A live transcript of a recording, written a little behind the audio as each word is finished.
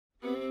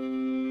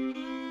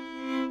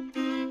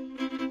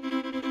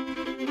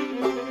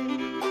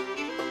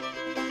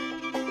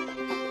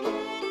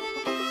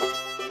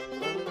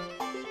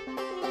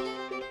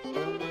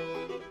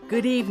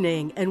Good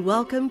evening and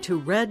welcome to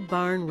Red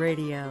Barn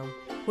Radio.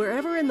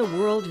 Wherever in the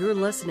world you're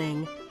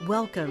listening,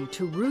 welcome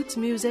to Roots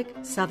Music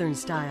Southern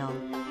Style.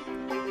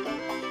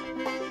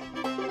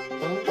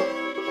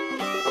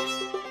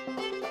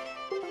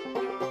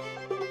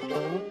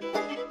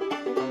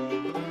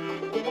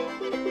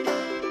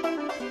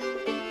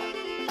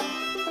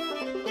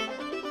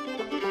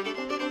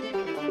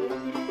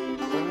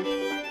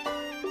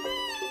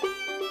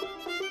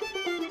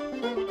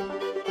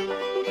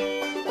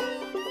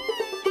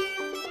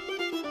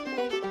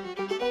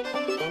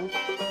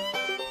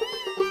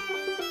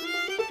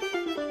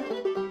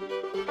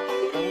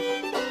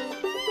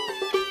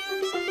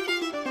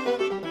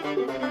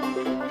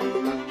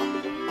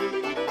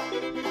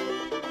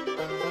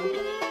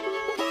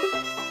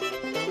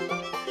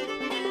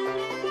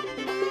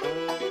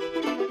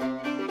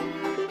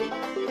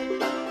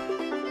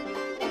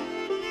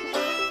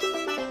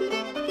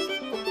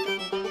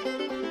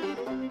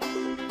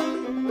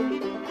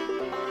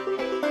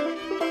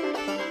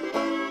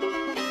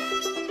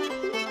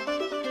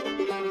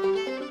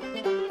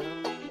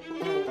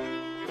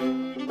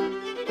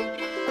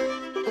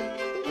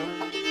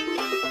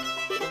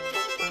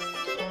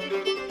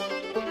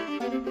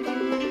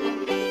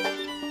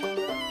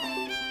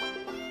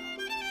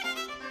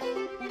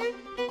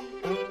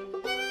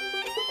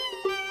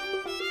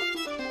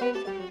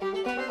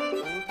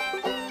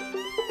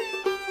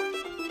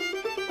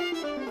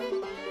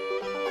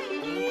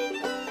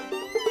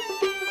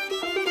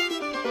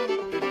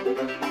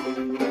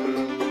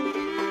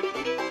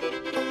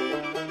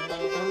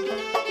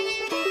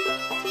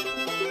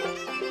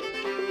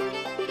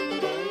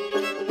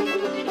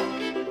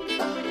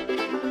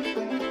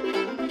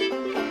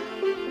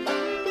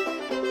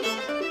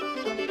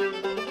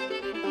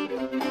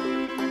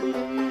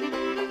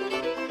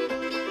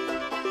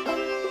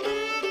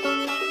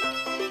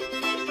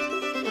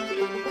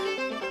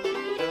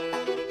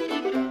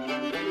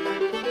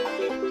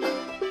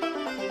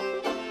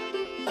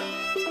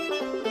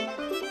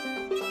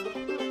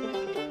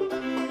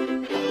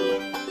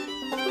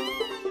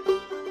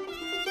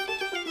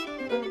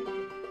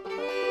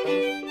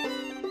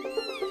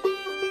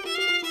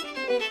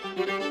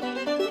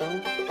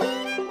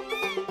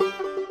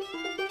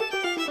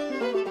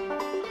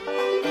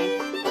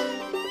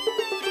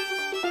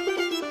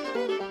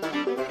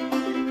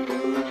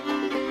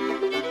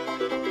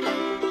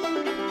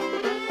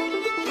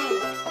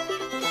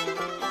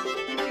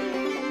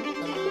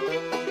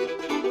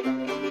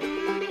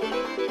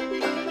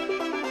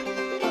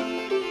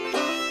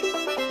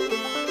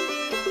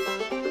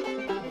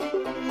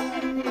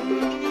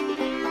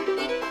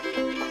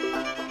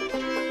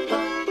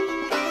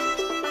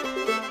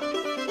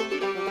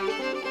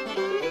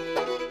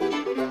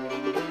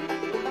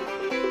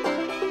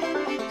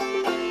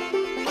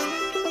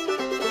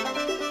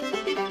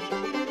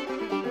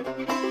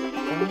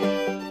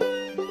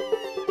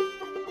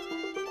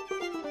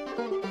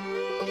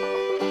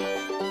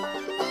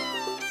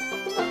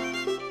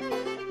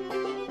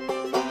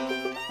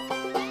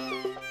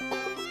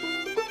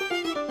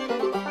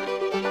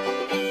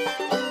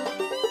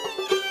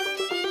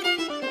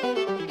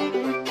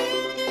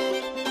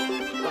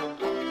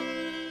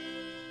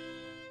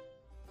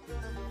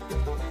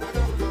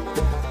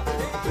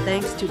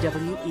 Thanks to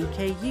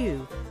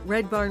WEKU,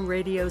 Red Barn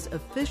Radio's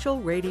official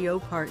radio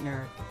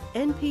partner,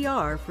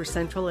 NPR for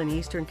Central and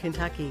Eastern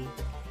Kentucky.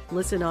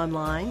 Listen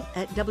online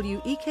at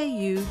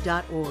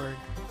weku.org.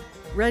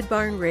 Red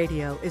Barn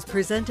Radio is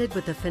presented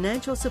with the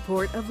financial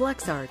support of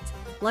LexArts,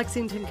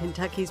 Lexington,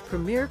 Kentucky's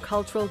premier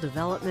cultural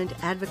development,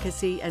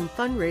 advocacy, and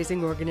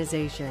fundraising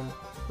organization.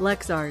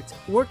 LexArts,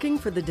 working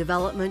for the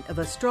development of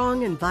a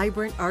strong and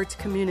vibrant arts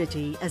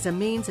community as a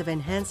means of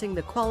enhancing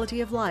the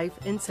quality of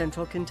life in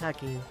Central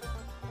Kentucky.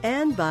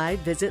 And by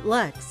Visit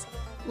Lex,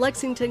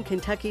 Lexington,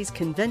 Kentucky's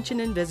Convention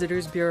and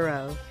Visitors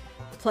Bureau.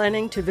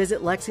 Planning to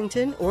visit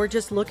Lexington or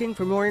just looking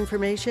for more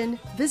information?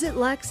 Visit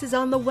Lex is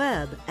on the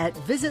web at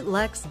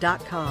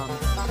visitlex.com.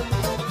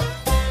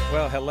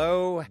 Well,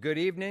 hello, good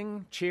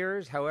evening,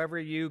 cheers, however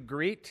you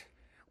greet.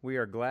 We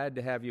are glad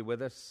to have you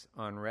with us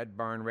on Red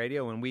Barn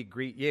Radio, and we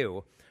greet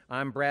you.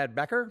 I'm Brad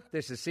Becker.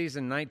 This is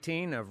season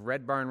 19 of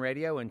Red Barn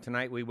Radio, and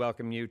tonight we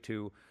welcome you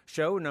to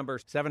show number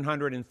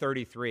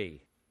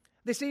 733.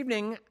 This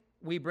evening,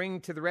 we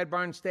bring to the Red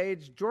Barn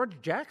stage George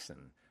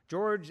Jackson.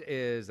 George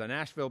is a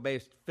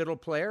Nashville-based fiddle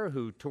player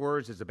who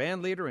tours as a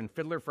band leader and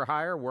fiddler for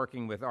hire,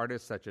 working with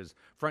artists such as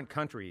Front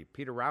Country,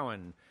 Peter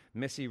Rowan,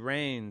 Missy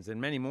Raines, and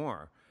many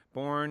more.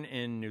 Born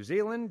in New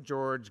Zealand,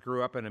 George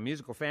grew up in a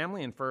musical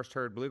family and first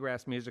heard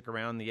bluegrass music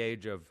around the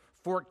age of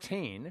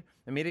 14.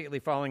 Immediately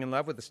falling in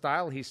love with the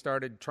style, he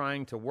started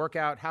trying to work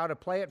out how to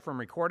play it from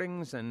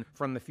recordings and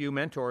from the few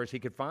mentors he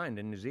could find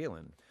in New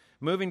Zealand.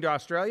 Moving to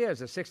Australia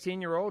as a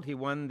 16-year-old, he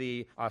won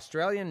the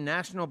Australian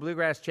National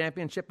Bluegrass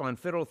Championship on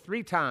fiddle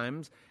 3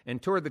 times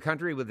and toured the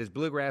country with his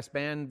bluegrass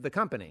band, The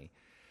Company.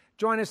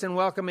 Join us in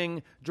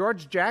welcoming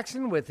George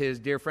Jackson with his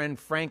dear friend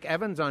Frank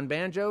Evans on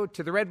banjo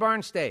to the Red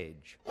Barn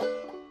stage.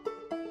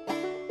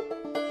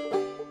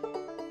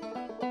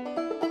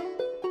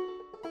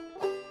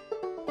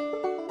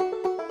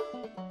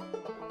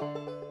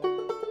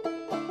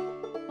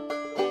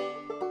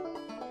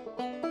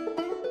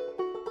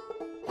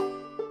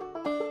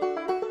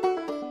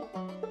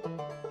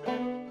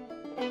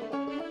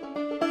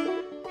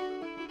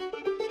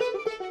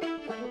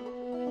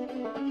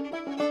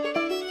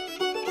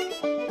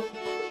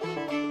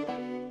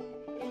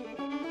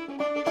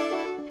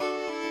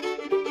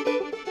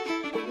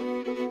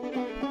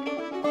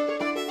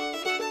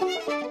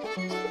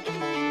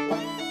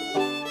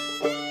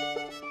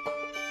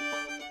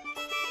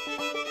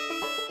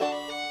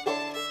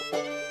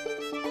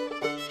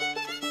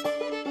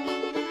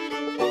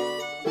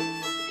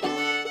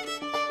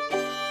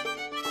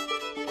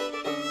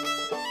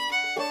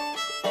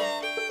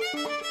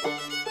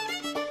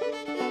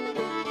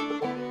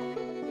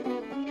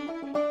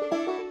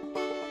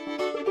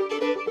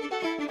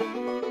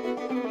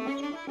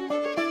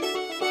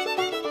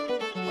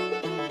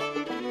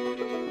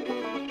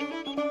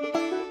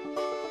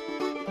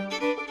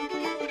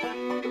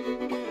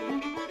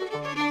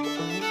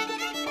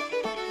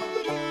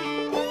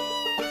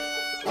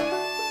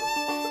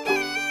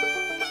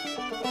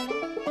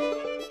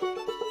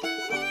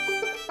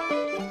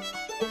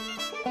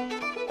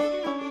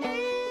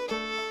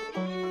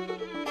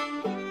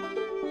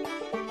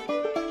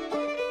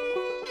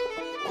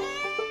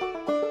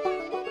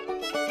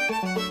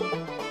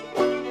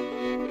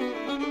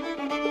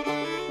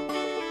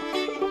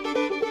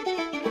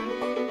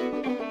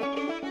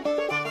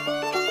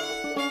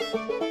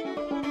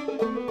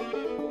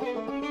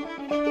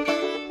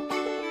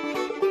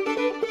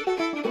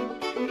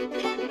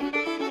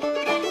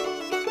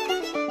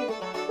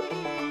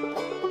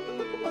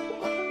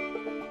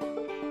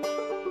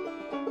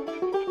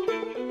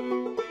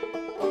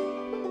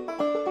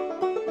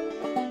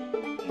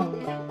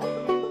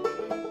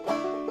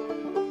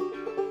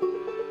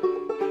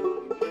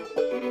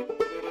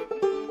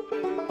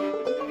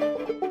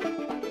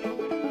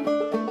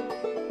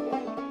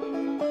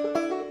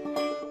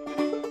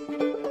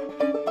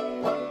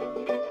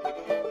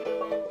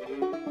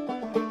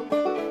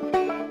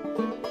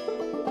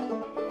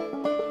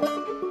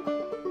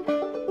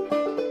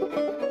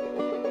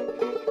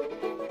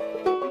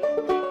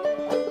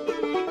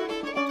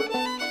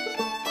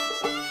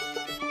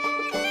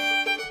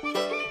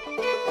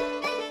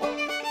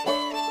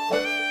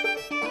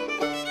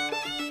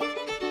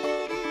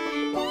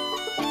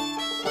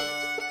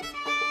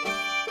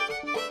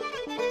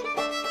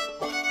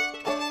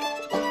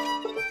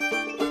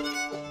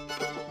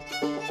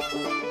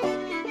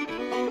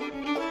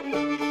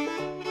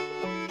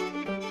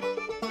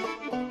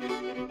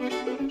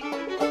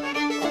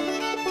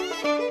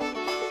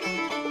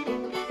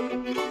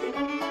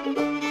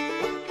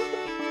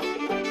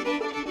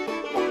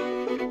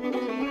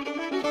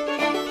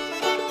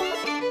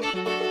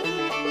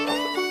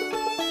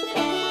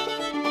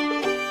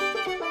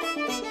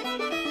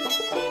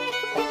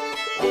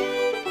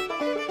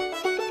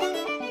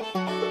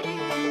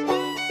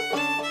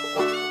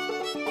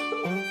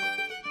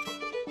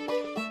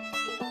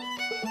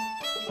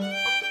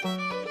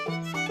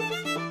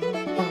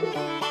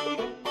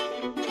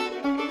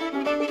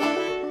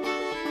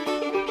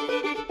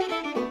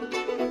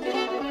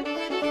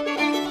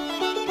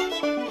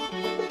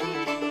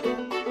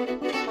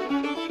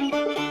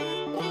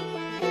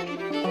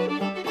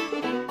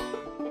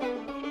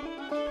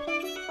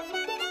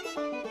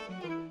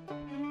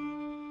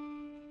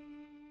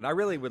 I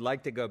really would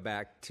like to go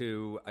back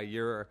to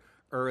your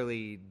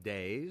early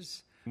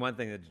days. One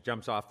thing that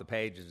jumps off the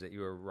page is that you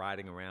were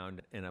riding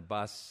around in a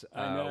bus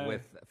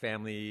with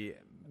family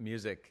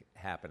music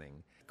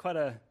happening. Quite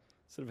a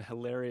sort of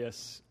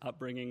hilarious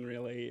upbringing,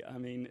 really. I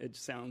mean, it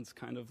sounds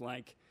kind of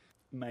like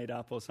made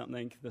up or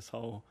something, this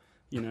whole,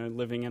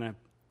 living in a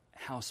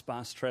house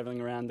bus,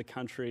 traveling around the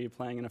country,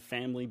 playing in a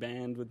family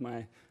band with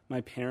my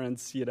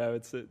parents.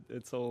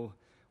 It's all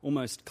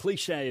almost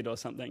cliched or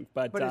something.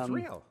 But it's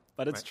real.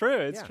 But it's true.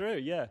 It's true,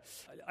 yeah.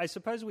 I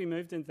suppose we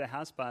moved into the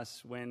house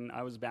bus when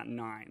I was about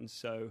 9,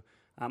 so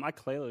I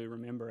clearly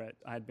remember it.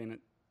 I had been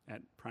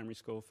at primary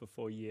school for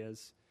 4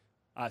 years.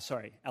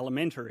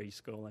 Elementary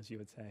school, as you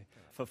would say,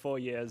 for 4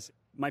 years.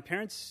 My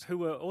parents, who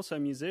were also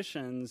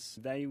musicians,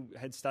 they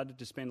had started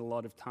to spend a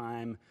lot of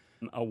time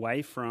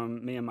away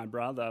from me and my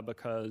brother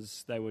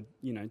because they were,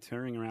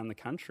 touring around the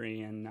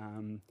country,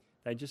 and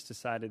they just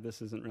decided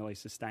this isn't really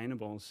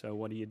sustainable, so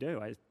what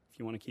do? If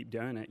you want to keep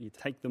doing it, you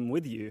take them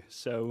with you.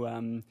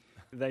 So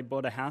they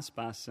bought a house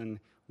bus and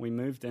we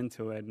moved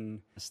into it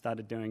and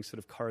started doing sort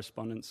of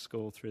correspondence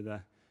school through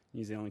the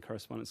New Zealand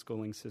correspondence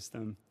schooling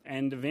system,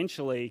 and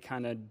eventually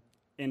kind of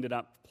ended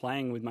up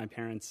playing with my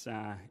parents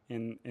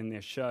in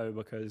their show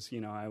because,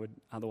 I would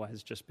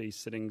otherwise just be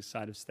sitting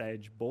side of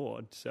stage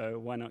bored. So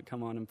why not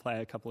come on and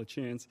play a couple of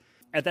tunes?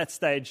 At that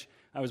stage,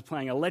 I was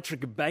playing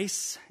electric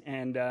bass,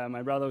 and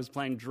my brother was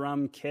playing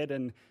drum kit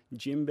and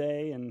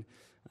djembe, and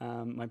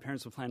my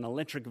parents were playing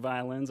electric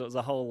violins. It was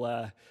a whole,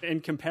 in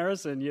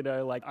comparison,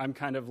 I'm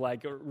kind of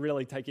like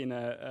really taking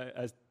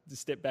a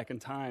step back in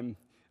time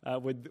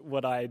with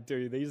what I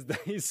do these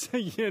days.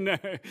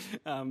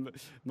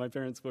 My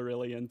parents were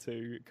really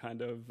into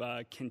kind of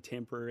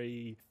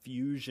contemporary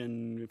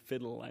fusion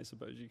fiddle, I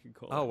suppose you could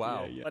call it. Oh,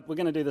 wow. Yeah. But we're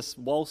going to do this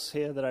waltz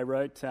here that I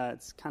wrote.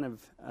 It's kind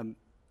of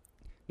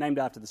named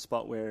after the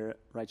spot where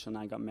Rachel and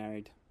I got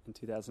married in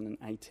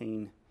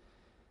 2018.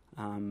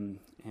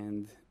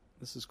 And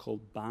this is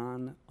called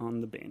Barn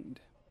on the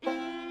Bend.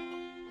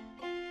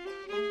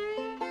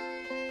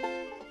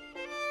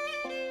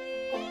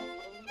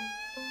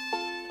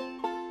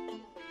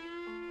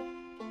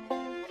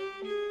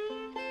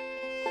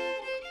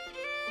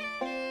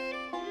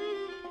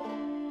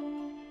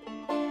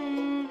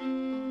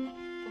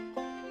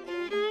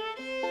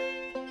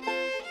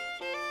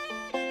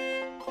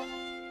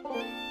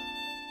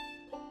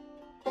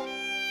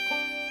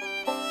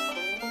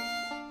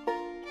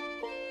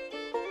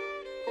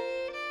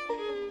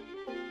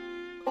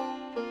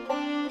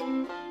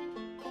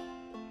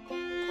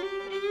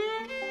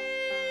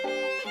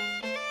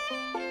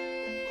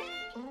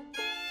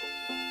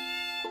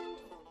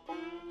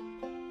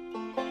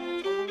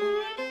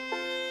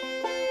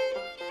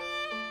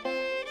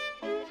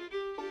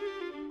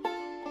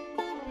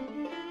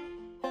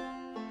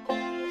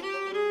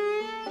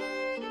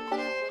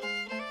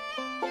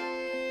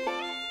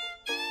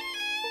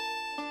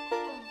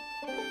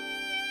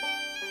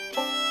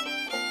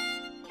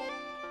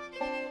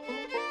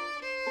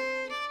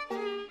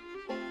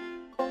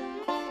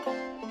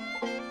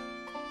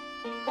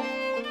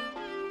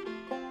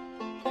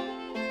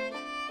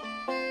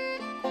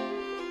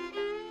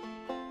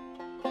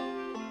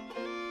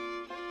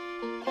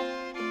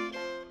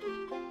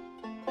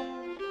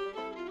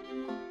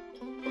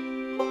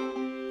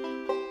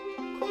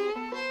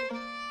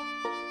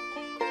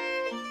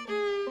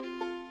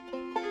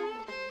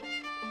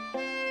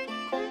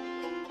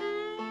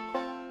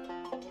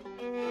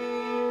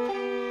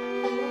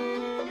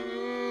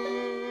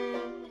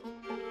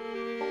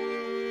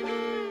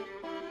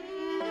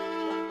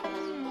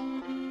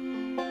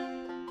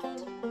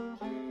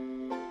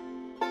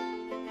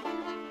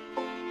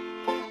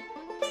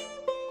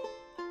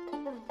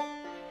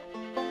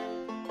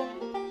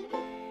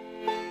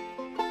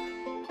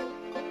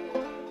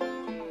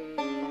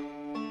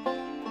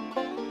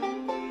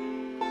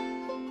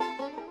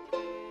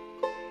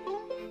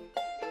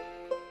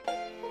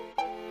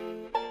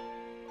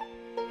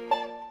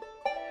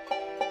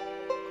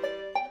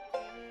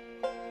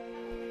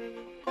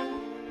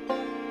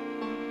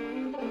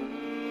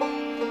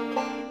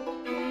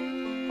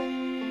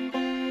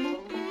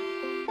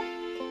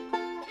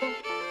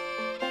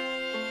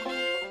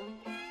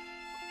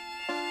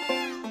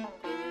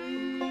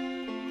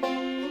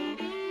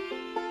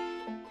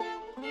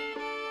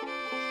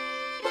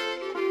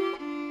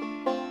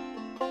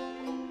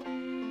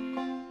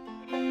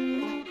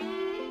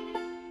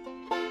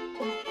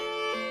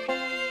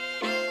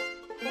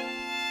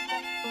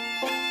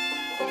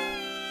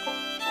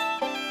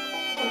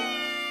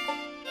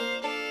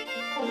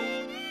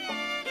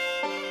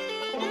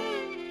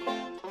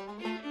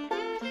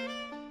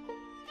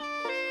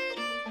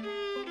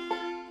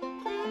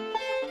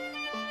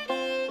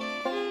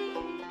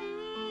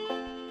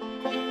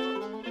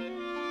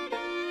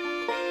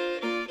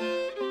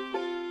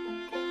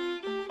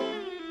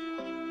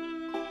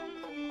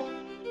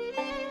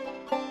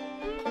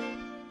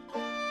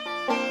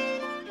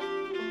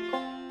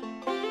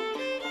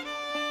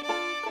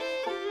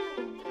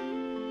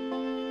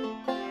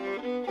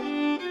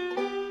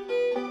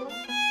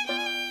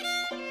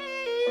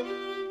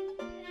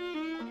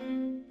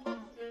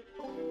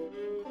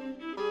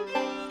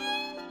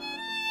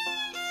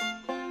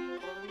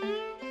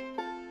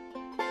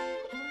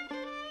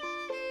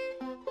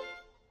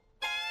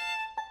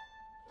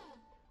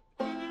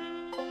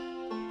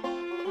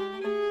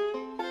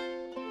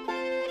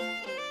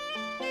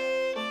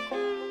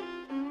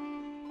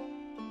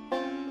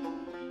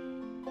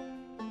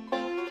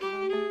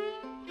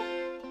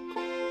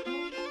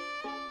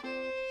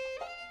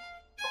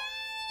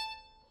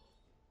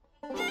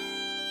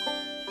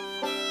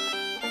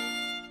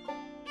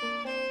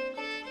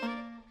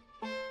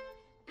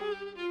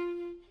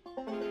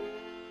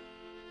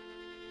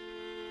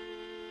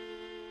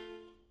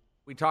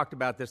 We talked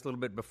about this a little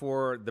bit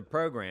before the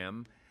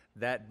program,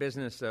 that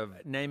business of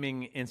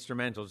naming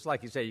instrumentals.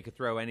 Like you say, you could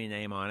throw any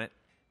name on it,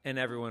 and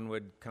everyone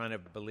would kind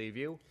of believe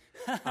you,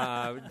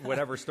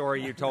 whatever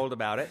story you told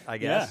about it, I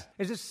guess.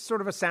 Yeah. Is this sort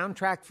of a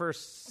soundtrack for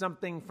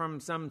something from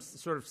some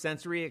sort of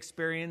sensory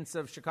experience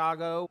of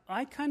Chicago?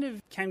 I kind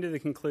of came to the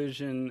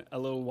conclusion a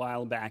little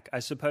while back, I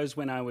suppose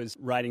when I was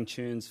writing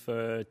tunes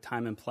for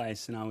Time and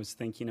Place and I was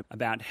thinking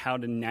about how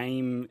to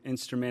name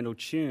instrumental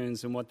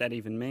tunes and what that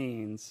even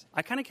means.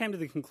 I kind of came to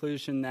the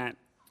conclusion that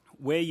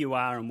where you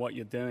are and what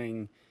you're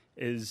doing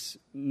is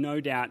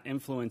no doubt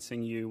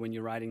influencing you when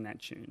you're writing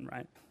that tune,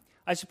 right?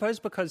 I suppose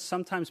because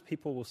sometimes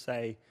people will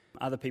say,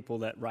 other people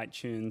that write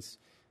tunes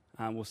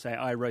will say,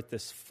 I wrote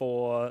this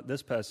for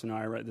this person, or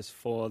I wrote this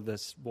for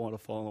this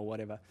waterfall or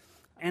whatever.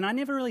 And I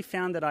never really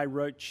found that I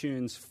wrote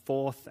tunes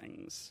for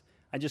things.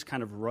 I just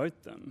kind of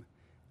wrote them,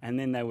 and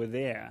then they were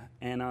there.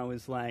 And I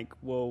was like,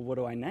 well, what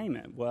do I name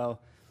it?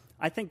 Well,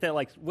 I think that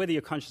like whether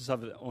you're conscious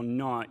of it or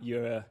not,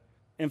 you're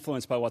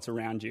influenced by what's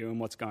around you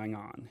and what's going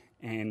on.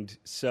 And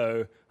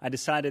so I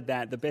decided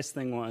that the best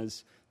thing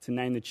was to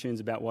name the tunes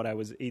about what I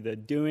was either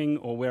doing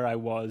or where I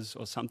was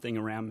or something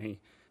around me.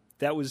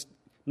 That was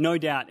no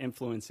doubt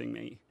influencing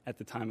me at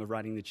the time of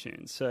writing the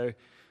tune. So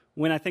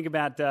when I think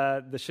about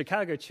the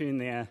Chicago tune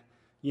there,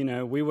 you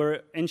know, we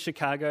were in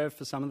Chicago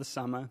for some of the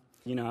summer.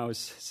 You know, I was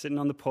sitting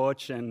on the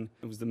porch and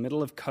it was the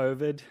middle of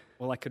COVID.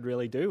 All I could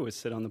really do was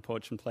sit on the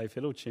porch and play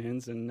fiddle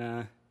tunes,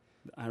 and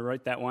I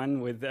wrote that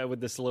one with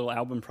this little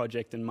album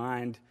project in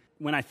mind.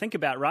 When I think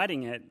about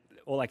writing it,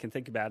 all I can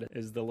think about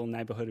is the little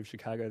neighborhood of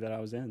Chicago that I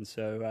was in.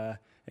 So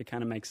it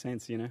kind of makes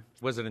sense, you know.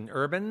 Was it an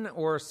urban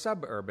or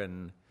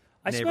suburban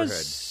I neighborhood?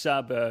 suppose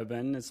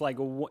suburban. It's like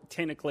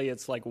technically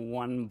it's like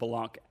one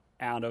block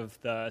out of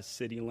the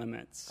city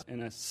limits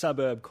in a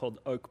suburb called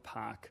Oak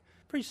Park.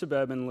 Pretty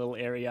suburban little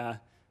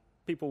area.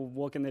 People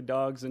walking their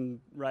dogs and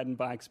riding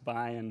bikes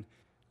by, and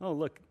oh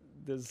look,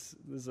 there's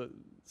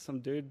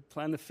some dude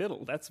playing the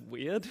fiddle. That's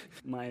weird.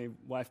 My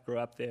wife grew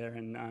up there,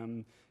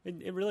 and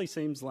it really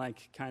seems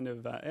like kind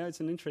of it's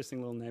an interesting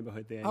little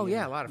neighborhood there. Oh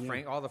yeah, a lot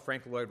of all the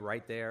Frank Lloyd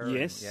right there.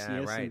 Yes, and,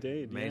 yes, right.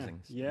 indeed.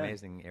 Amazing, yeah.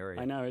 amazing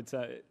area. I know it's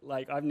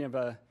like I've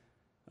never,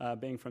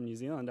 being from New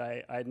Zealand,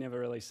 I'd never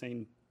really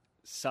seen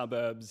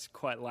suburbs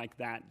quite like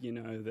that. You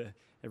know,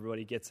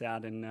 everybody gets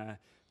out and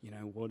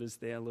waters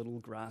their little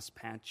grass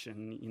patch,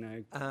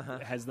 and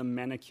has the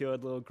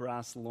manicured little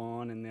grass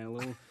lawn, and their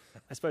little.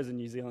 I suppose in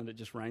New Zealand it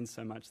just rains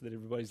so much that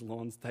everybody's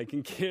lawn's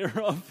taken care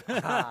of.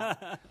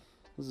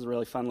 This is a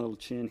really fun little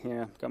tune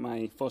here. I've got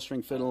my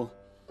 4-string fiddle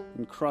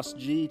in cross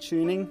G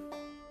tuning.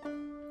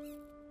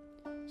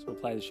 So we'll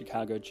play the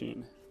Chicago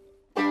tune.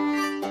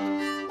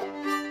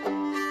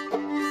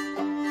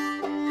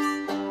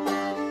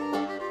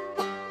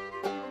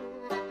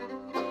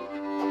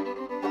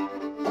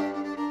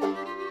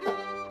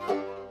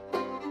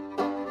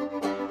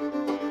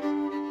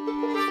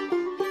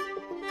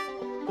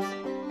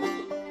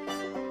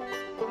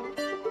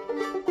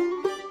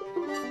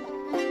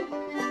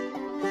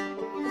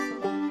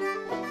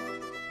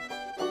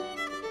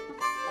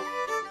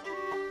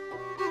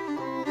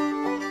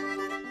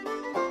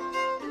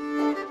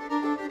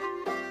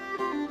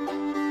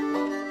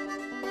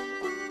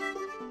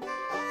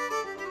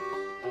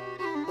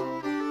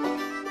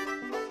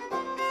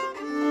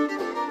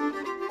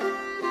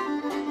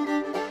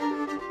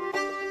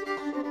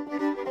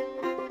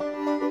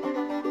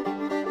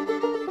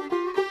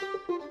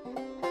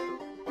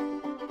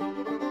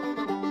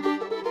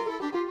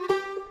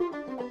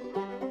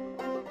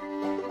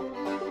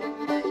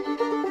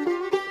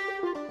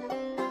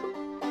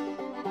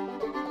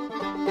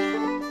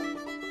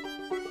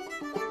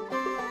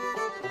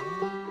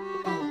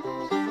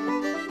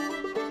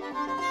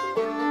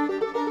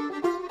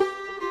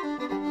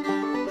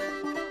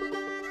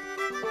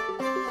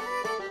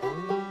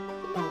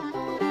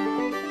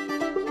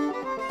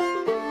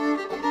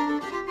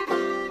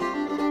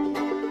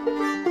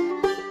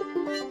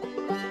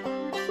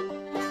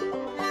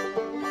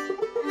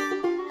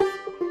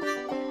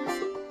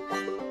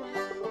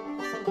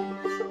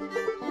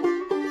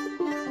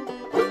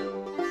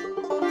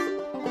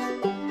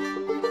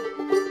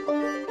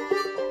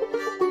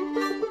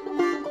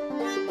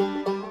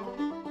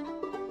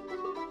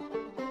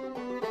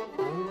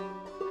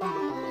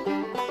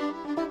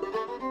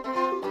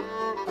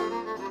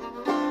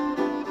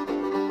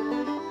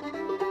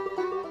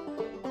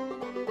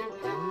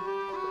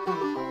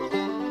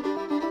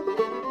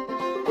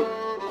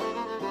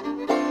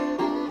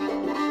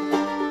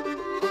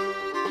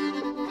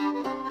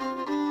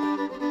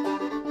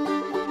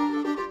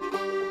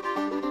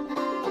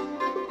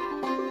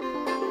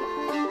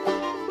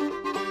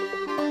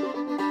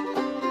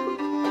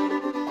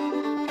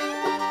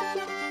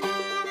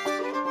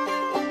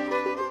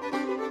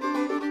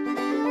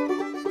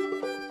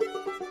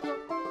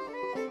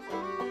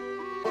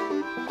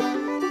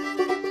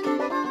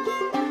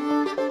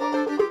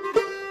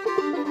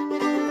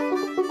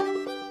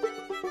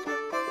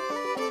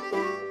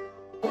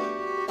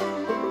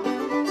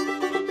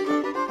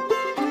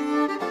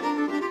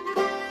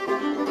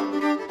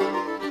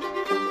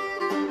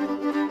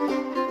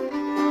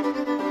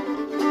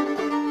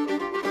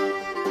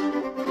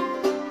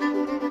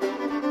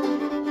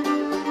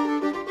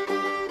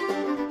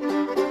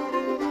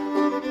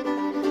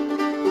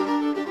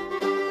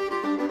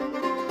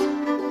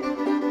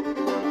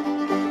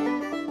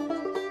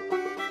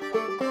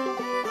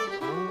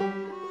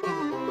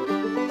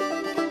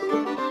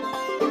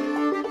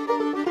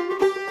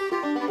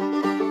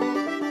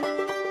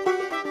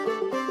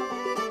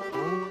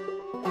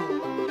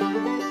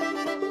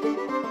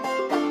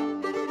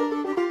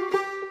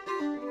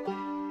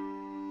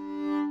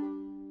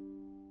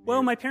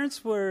 Well, my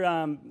parents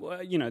were,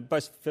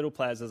 both fiddle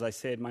players, as I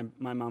said.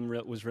 My mum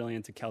was really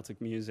into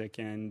Celtic music,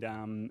 and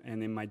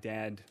then my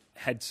dad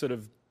had sort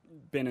of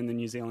been in the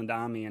New Zealand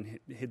Army and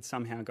had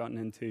somehow gotten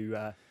into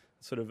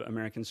sort of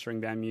American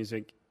string band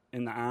music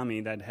in the Army.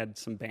 They'd had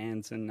some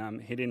bands,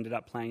 and he'd ended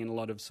up playing in a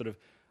lot of sort of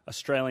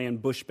Australian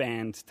bush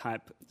band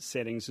type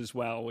settings as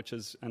well, which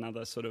is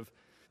another sort of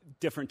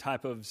different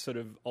type of sort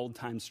of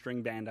old-time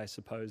string band, I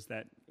suppose,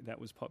 that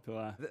was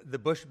popular. The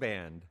bush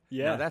band.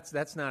 Yeah. No,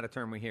 that's not a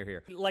term we hear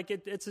here. Like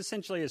it's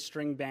essentially a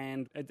string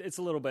band. It's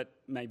a little bit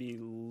maybe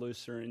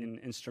looser in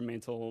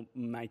instrumental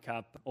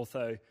makeup,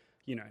 although,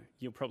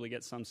 you'll probably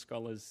get some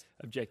scholars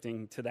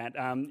objecting to that.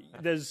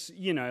 There's,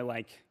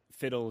 like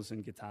fiddles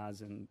and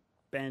guitars and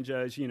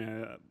banjos,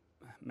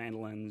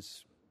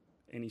 mandolins,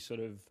 any sort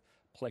of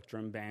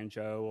plectrum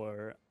banjo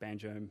or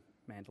banjo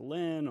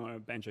mandolin or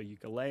banjo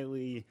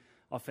ukulele.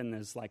 Often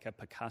there's like a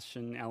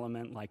percussion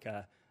element, like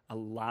a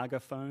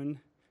lagerphone,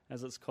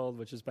 as it's called,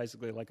 which is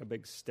basically like a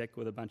big stick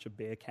with a bunch of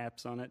bear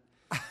caps on it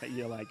that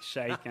you like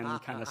shake and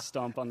kind of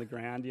stomp on the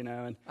ground,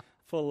 and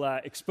full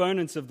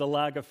exponents of the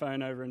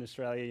lagerphone over in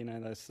Australia,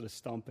 they sort of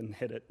stomp and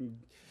hit it, and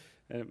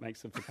it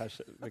makes a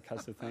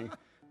percussive thing.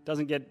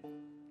 Doesn't get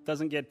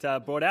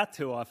brought out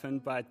too often,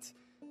 but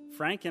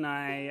Frank and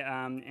I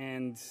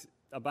and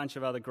a bunch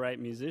of other great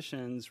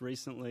musicians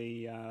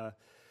recently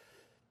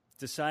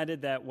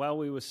decided that while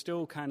we were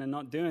still kind of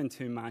not doing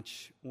too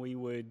much, we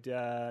would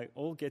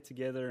all get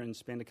together and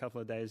spend a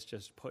couple of days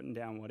just putting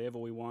down whatever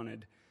we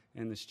wanted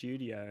in the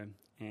studio.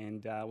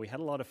 And we had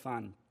a lot of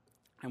fun.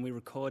 And we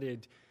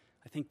recorded,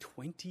 I think,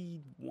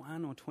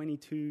 21 or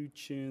 22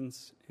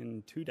 tunes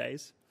in 2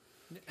 days,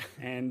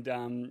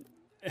 and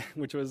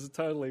which was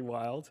totally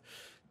wild.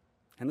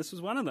 And this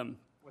was one of them.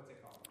 What's it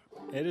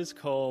called? It is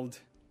called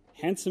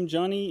Handsome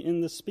Johnny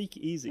in the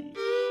Speakeasy.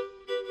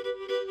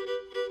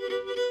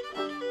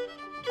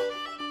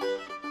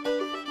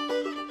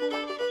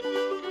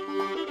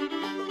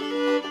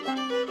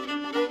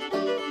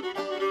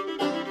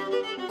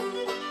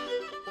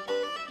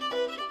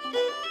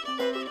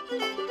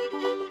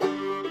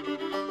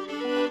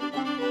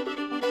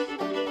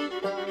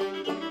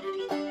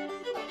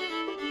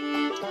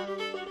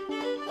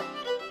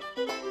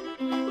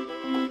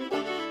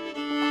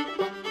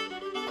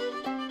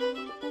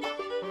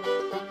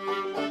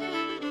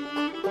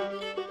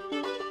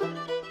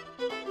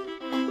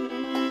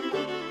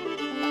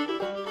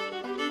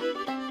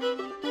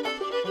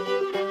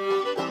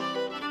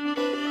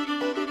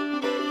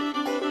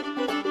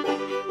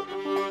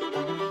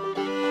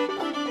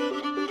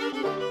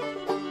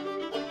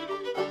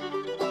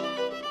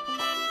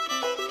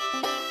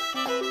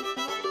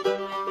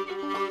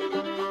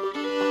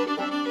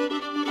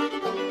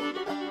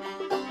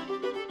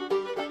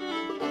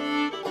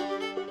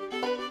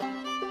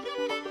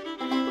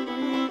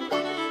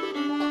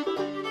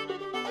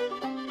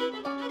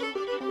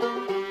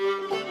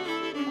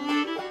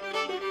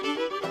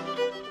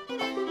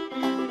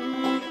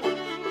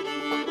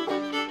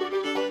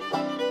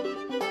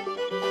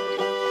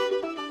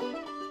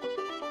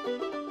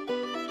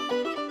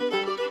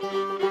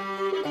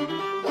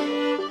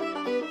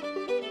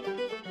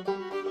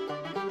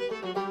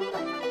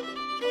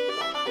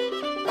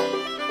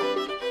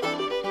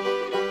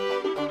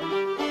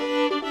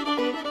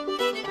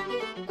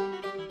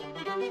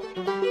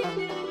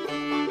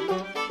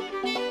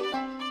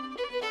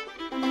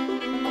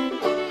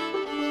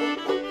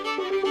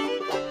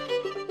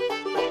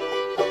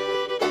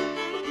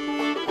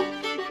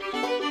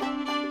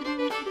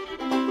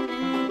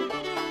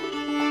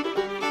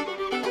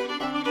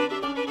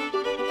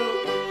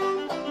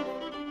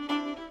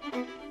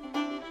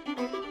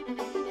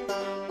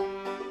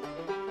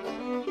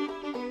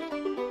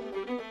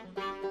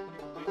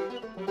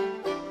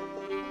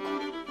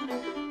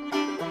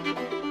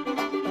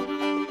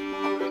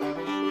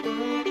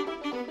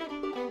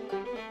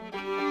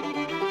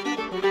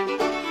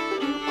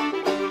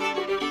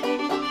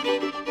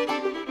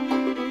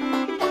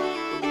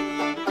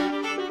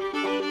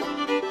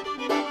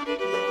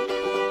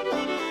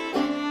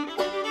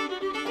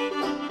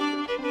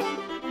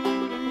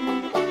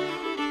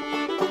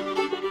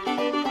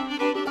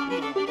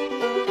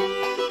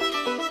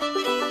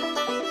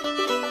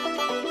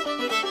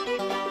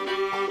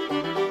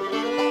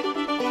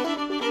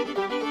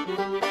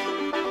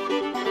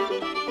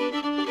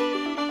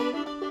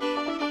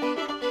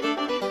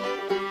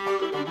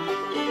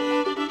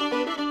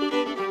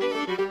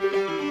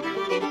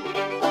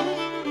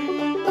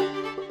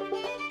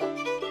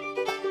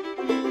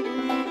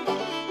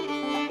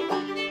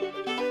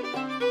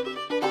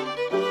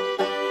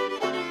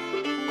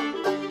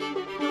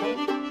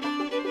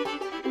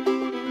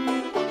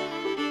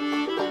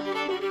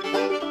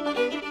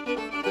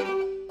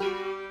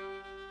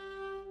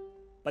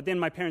 But then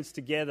my parents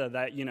together,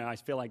 that, you know, I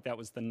feel like that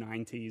was the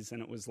 90s,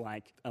 and it was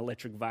like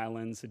electric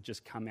violins had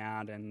just come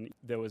out, and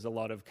there was a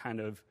lot of kind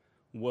of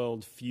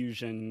world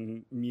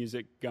fusion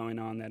music going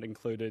on that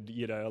included,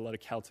 you know, a lot of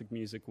Celtic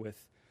music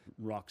with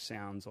rock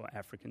sounds or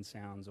African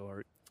sounds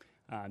or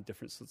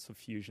different sorts of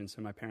fusion.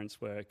 So my parents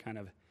were kind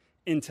of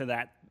into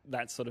that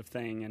that sort of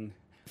thing. And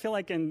I feel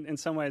like in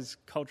some ways,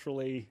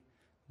 culturally,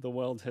 the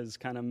world has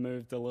kind of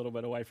moved a little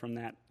bit away from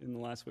that in the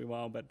last wee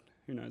while, but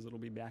who knows, it'll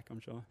be back, I'm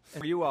sure.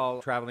 Were you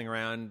all traveling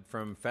around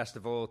from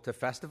festival to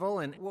festival?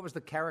 And what was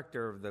the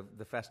character of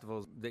the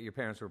festivals that your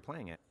parents were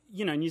playing at?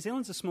 You know, New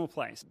Zealand's a small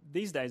place.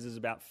 These days there's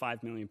about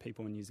 5 million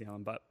people in New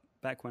Zealand, but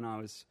back when I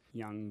was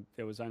young,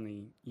 there was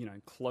only,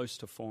 close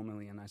to 4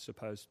 million, I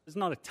suppose. There's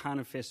not a ton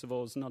of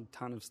festivals, not a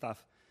ton of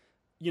stuff.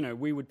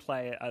 We would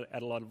play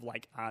at a lot of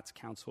like arts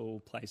council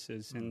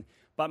places,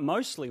 but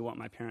mostly what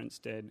my parents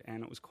did,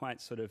 and it was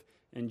quite sort of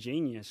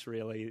ingenious,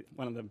 really.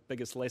 One of the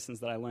biggest lessons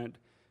that I learned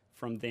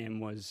from them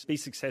was be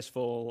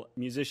successful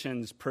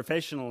musicians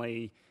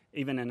professionally,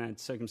 even in a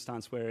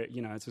circumstance where,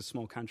 it's a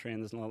small country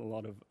and there's not a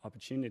lot of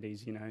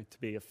opportunities, to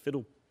be a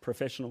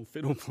professional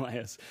fiddle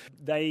players.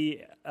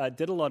 They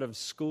did a lot of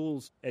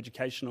schools,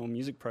 educational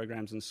music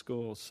programs in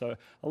schools. So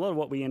a lot of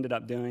what we ended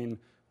up doing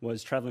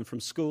was traveling from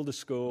school to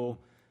school,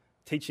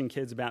 teaching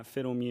kids about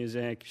fiddle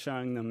music,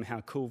 showing them how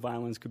cool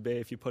violins could be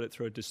if you put it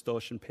through a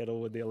distortion pedal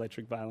with the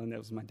electric violin. That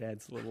was my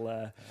dad's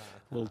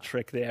little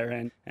trick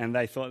there. And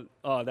they thought,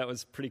 oh, that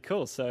was pretty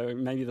cool. So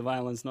maybe the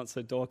violin's not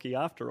so dorky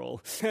after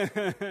all.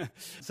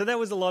 So that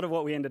was a lot of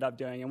what we ended up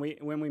doing. And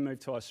when we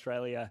moved to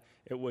Australia,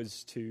 it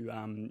was to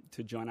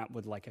join up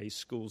with like a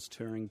schools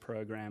touring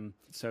program.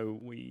 So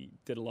we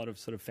did a lot of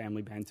sort of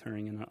family band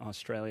touring in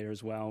Australia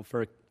as well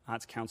for an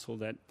arts council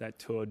that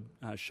toured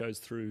shows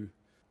through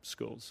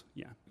schools,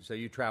 yeah. So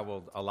you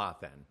traveled a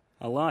lot then?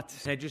 A lot.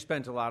 Had you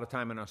spent a lot of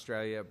time in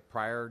Australia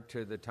prior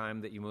to the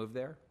time that you moved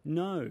there?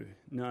 No.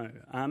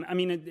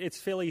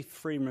 It's fairly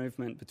free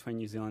movement between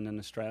New Zealand and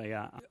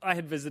Australia. I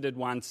had visited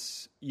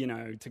once,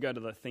 to go to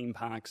the theme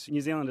parks.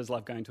 New Zealanders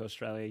love going to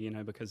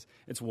Australia, because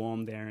it's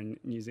warm there, and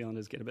New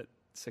Zealanders get a bit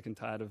sick and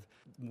tired of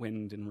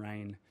wind and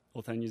rain.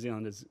 Although New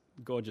Zealand is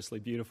gorgeously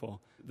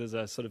beautiful, there's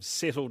a sort of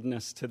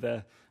settledness to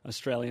the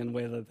Australian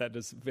weather that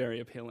is very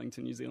appealing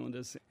to New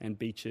Zealanders, and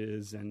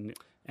beaches and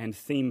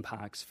theme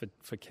parks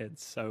for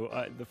kids.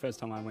 So the first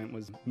time I went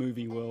was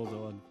Movie World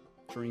or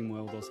Dream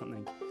World or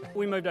something.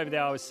 We moved over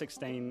there, I was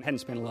 16, hadn't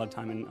spent a lot of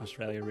time in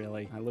Australia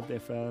really. I lived there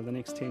for the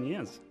next 10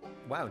 years.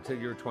 Wow, until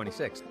you were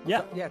 26.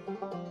 Yeah. Yeah.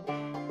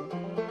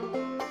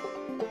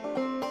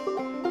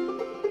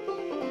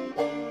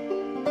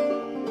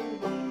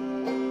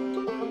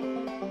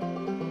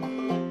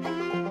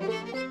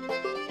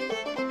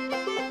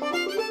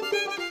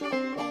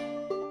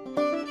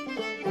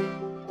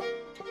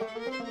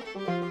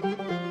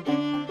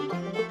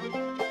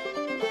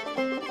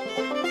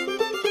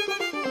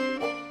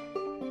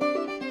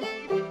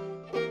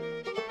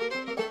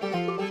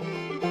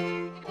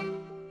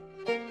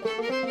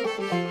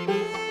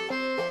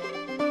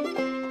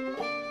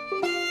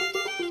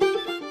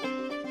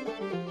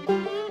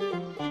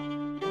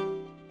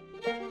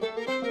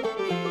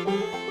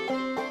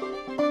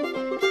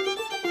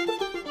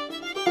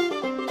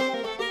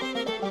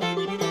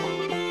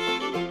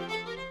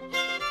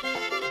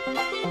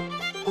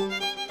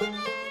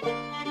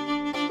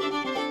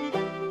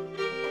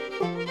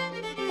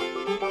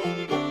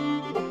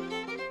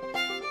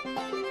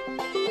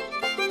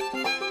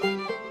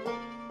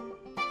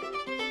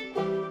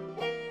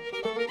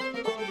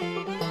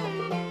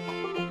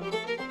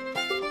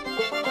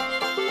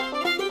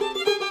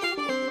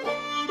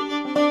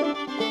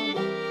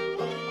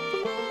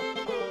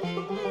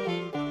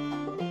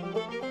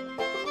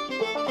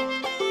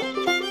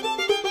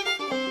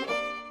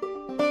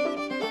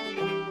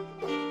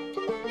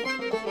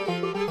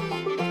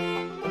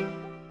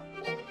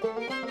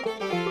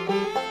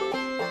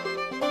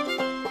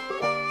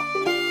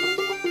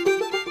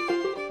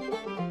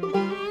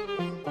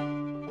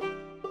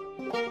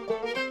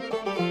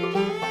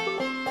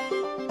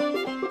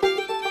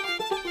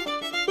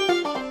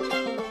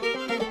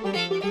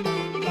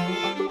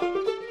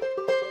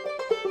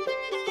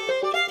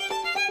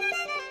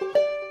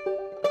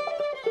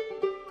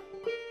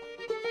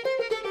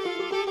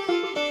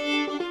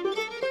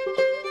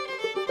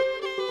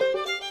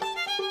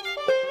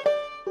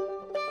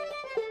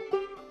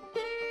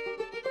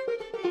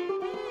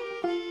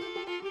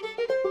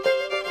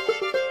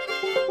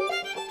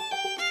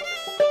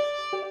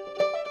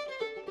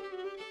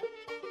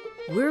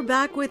 We're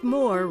back with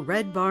more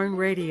Red Barn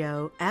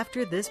Radio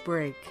after this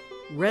break.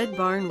 Red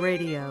Barn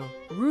Radio,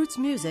 roots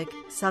music,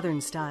 Southern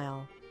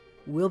style.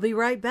 We'll be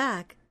right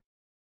back.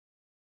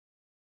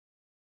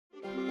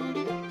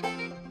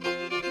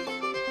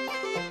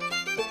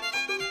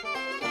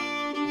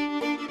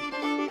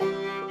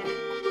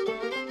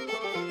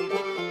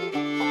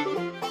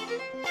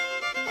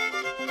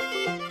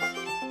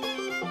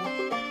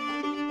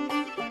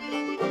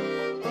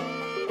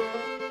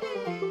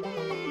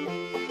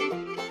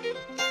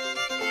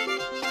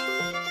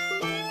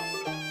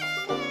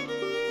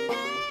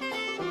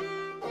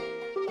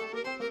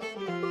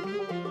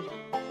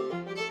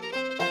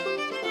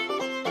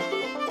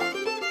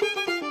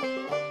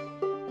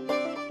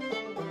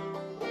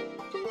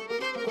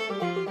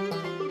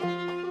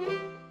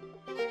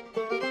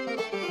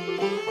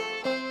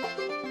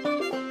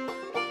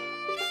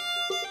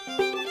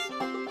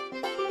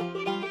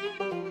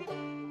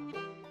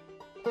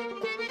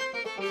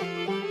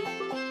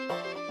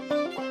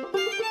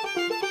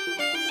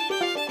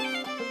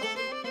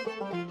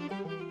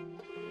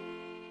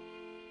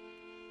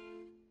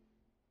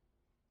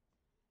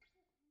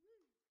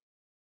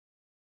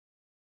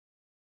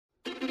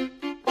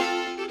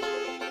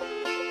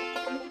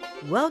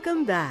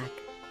 Welcome back.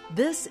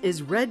 This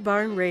is Red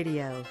Barn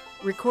Radio,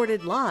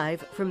 recorded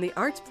live from the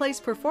Arts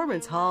Place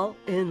Performance Hall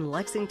in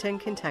Lexington,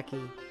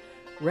 Kentucky.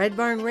 Red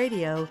Barn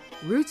Radio,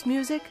 roots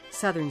music,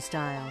 Southern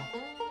style.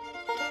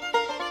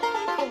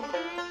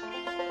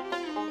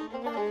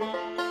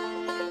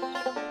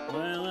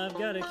 Well, I've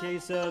got a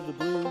case of the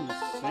blues,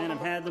 and I've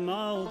had them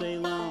all day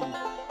long.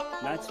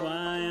 That's why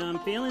I'm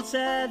feeling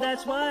sad,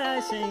 that's why I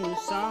sing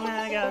this song.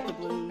 I got the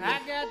blues, I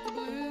got the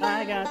blues,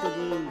 I got the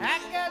blues, I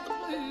got the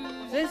blues.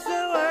 It's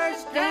the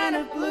worst kind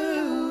of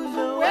blues,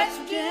 the West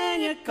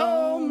Virginia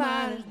coal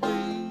miners blues.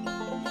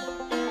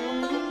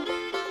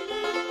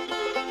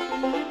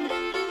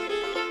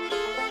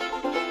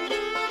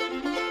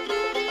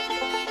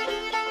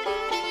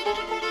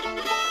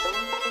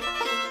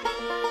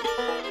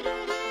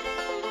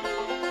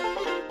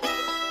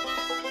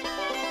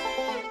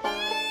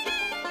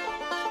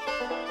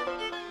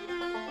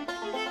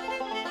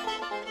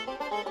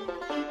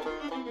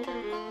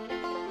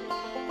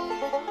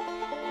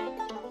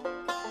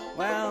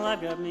 Well,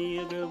 I've got me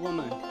a good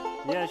woman.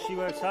 Yeah, she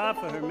works hard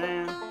for her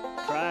man.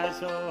 Tries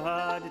so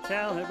hard to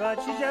tell her,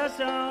 but she just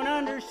don't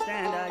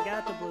understand. I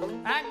got the blues.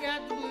 I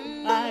got the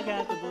blues, I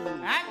got the blues.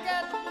 I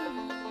got the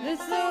blues.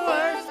 It's the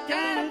worst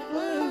kind of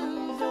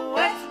blues, the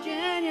West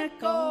Virginia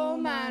coal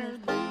miners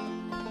blues.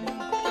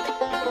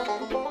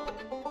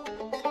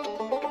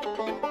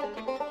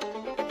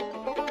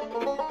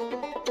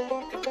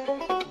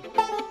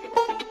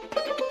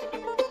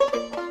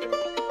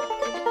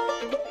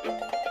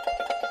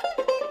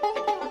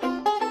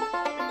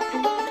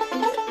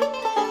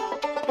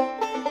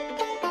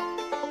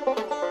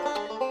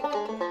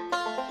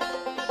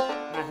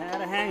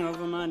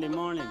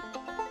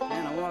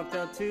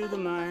 To the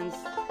mines.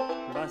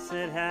 Boss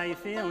said, how you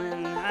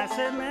feeling? I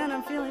said, man,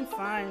 I'm feeling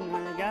fine.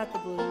 I got the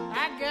blues.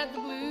 I got the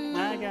blues,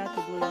 I got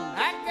the blues.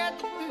 I got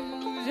the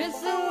blues.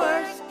 It's the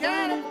worst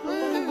kind of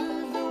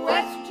blues, the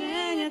West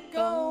Virginia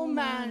coal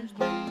miners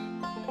blues.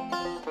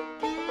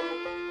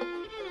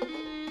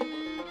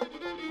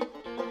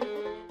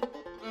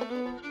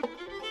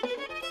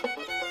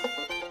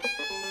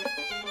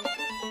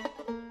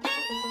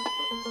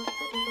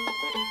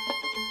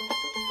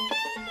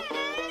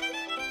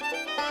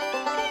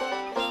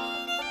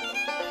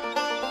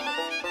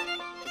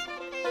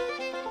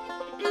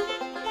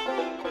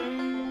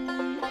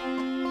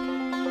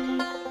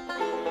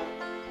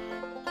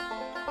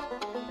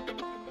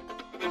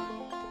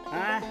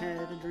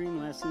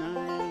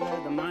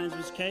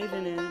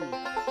 Caving in,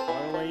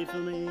 what a way for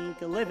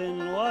make a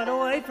living, what a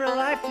way for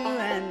life to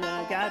end.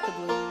 I got the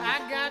blues,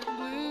 I got the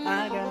blues,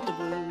 I got the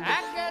blues,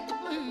 I got the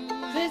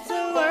blues. It's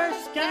the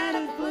worst kind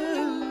of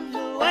blues,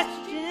 the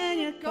West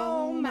Virginia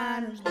coal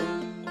miners blues.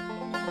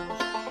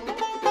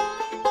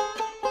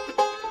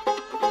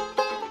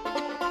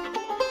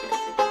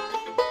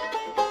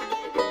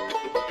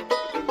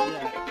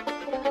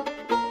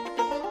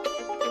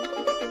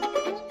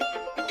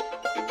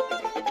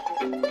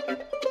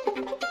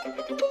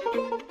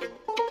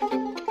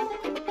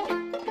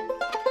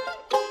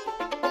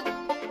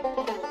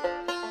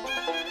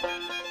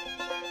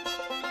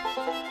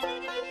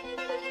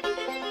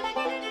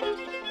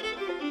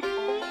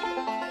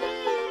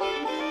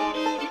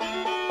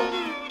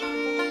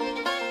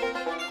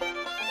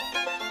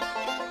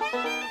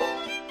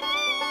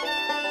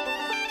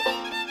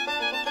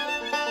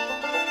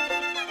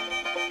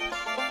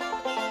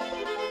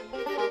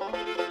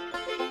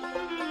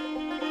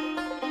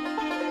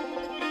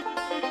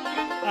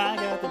 I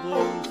got the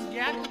blues.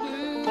 Got the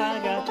blues, I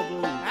got the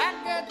blues. I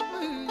got the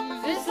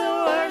blues. It's the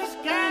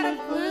worst kind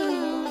of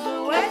blues,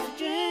 the West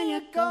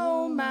Virginia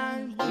coal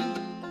mines blues.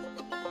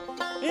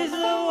 It's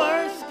the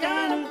worst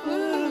kind of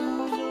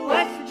blues, the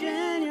West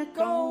Virginia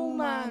coal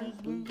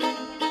mines blues.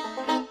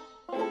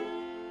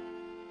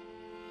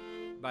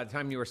 By the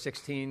time you were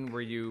 16,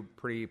 were you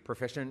pretty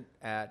proficient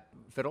at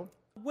fiddle?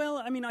 Well,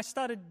 I mean, I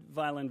started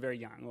violin very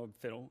young, or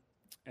fiddle,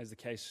 as the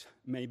case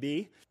may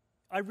be.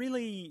 I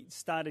really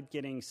started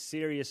getting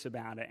serious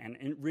about it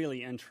and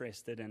really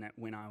interested in it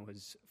when I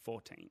was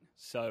 14.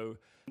 So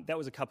that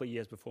was a couple of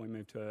years before we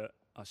moved to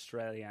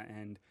Australia,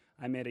 and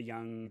I met a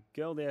young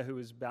girl there who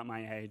was about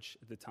my age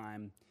at the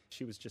time.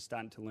 She was just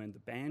starting to learn the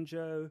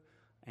banjo,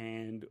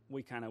 and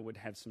we kind of would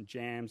have some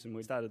jams, and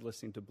we started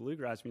listening to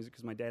bluegrass music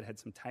because my dad had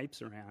some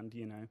tapes around,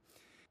 you know.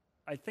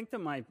 I think that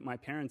my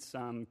parents'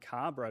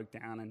 car broke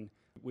down, and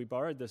we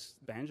borrowed this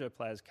banjo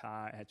player's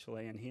car,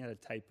 actually, and he had a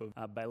tape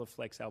of Bela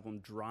Fleck's album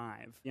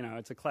Drive. You know,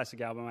 it's a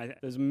classic album.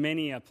 There's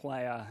many a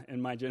player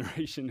in my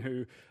generation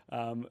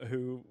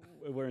who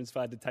were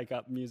inspired to take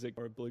up music,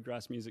 or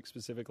bluegrass music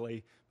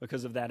specifically,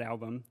 because of that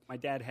album. My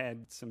dad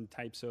had some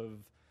tapes of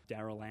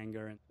Darrell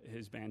Langer and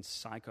his band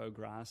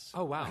Psychograss.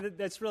 Oh, wow.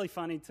 That's really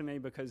funny to me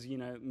because, you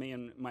know, me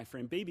and my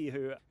friend Bibi,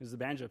 who is the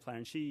banjo player,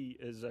 and she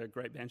is a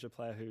great banjo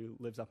player who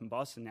lives up in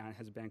Boston now and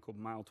has a band called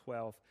Mile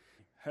 12.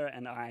 Her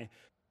and I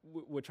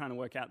were trying to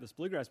work out this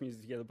bluegrass music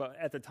together, but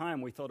at the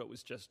time we thought it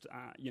was just,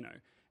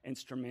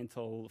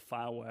 instrumental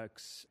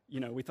fireworks. You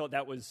know, we thought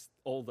that was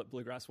all that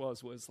bluegrass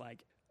was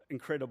like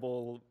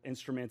incredible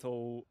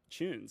instrumental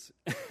tunes,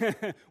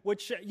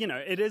 which,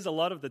 it is a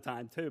lot of the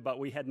time too, but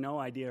we had no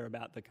idea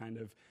about the kind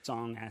of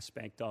song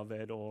aspect of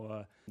it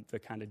or the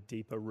kind of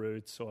deeper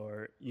roots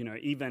or,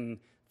 even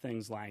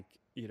things like,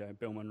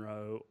 Bill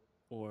Monroe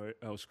or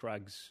Earl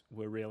Scruggs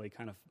were really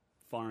kind of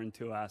foreign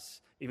to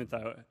us, even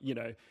though,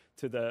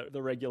 to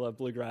the regular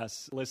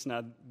bluegrass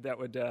listener, that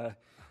would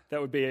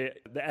be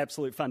the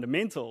absolute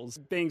fundamentals.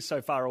 Being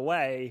so far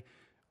away,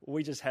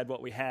 we just had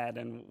what we had,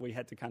 and we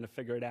had to kind of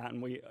figure it out.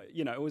 And we,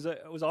 it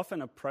was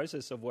often a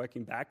process of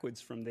working backwards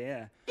from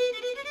there.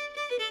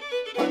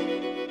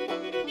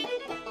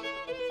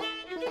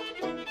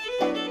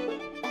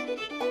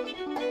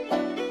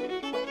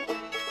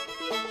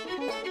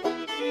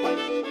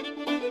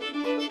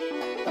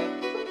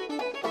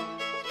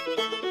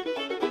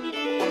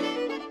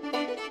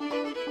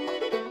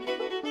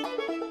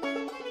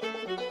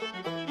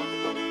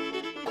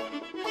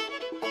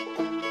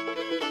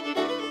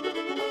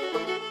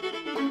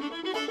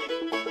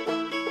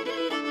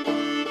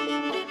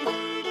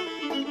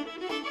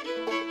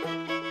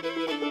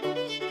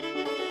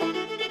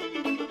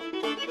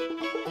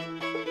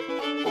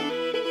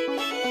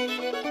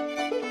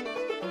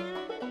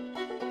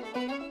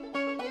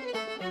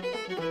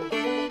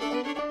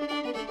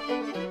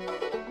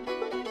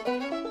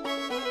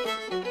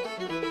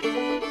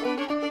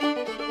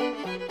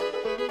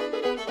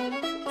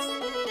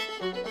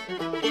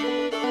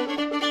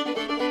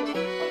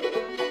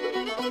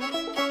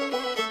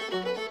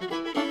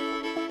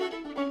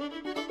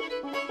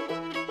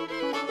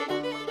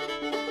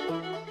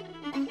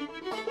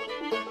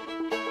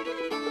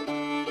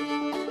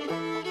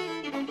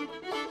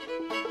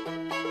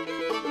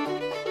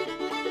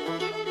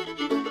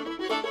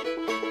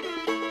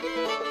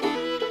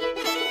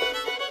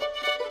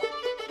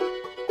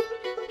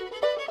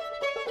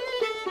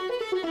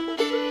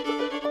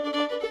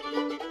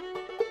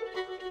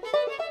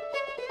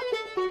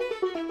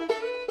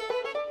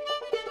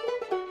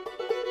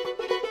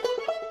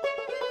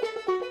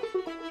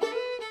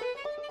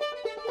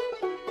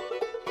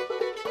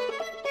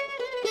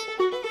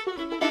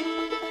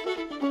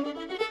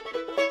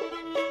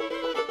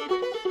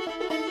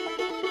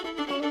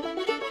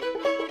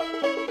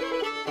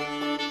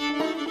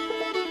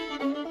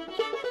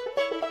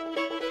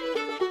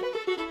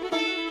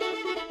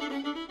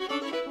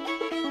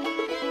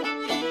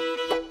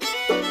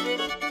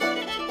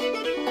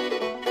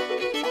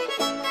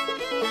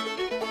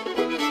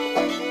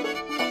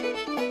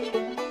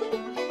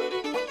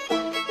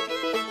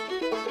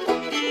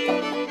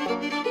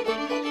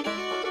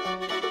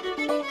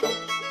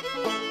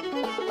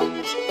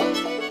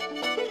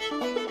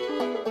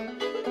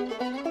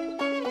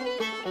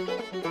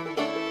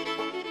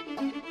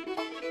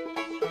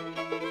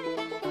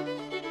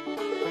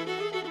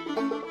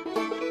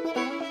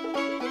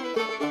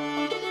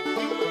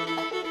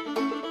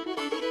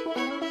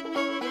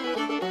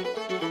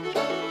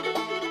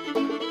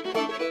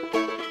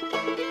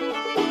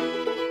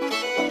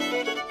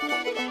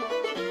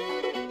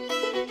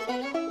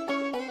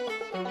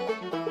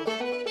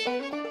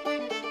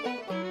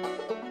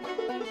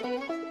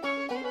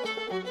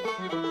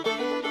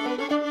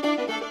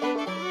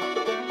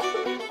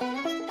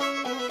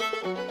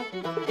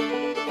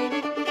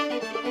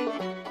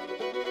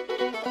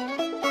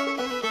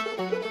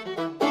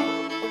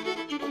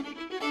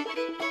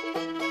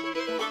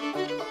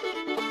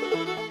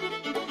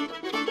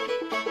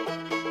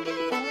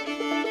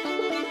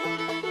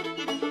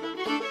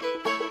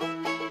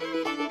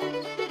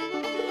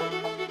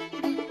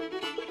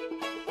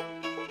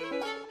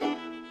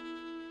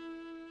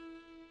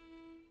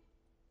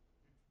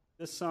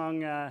 This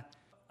song, I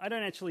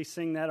don't actually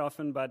sing that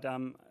often, but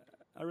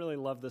I really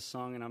love this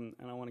song, and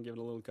I want to give it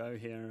a little go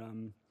here.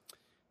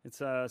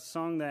 It's a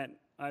song that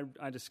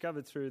I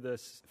discovered through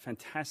this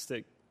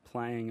fantastic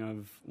playing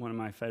of one of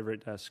my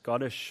favourite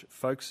Scottish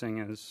folk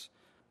singers,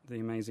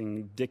 the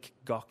amazing Dick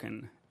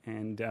Gaughan,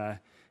 and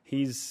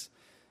he's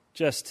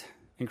just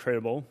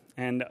incredible.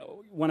 And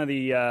one of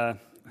the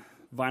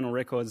vinyl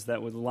records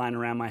that was lying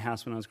around my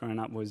house when I was growing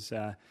up was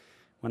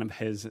one of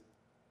his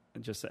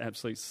just an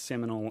absolute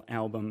seminal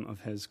album of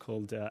his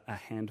called A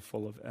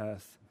Handful of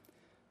Earth.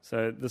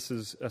 So this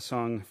is a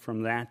song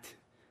from that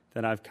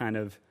I've kind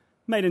of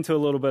made into a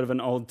little bit of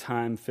an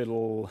old-time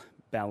fiddle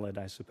ballad,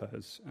 I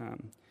suppose.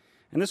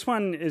 And this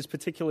one is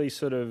particularly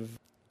sort of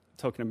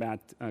talking about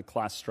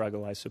class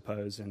struggle, I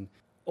suppose. And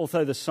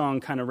although the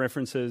song kind of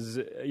references,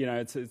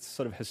 it's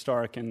sort of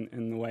historic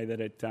in the way that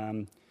it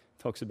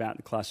talks about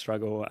the class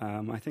struggle,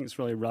 I think it's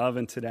really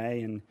relevant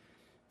today, and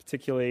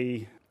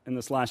particularly in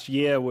this last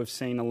year, we've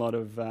seen a lot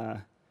of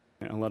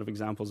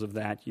examples of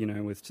that,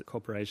 with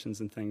corporations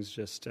and things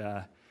just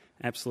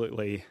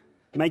absolutely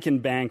making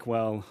bank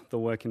while the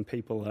working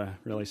people are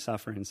really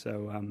suffering.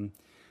 So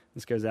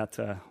this goes out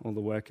to all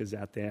the workers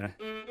out there.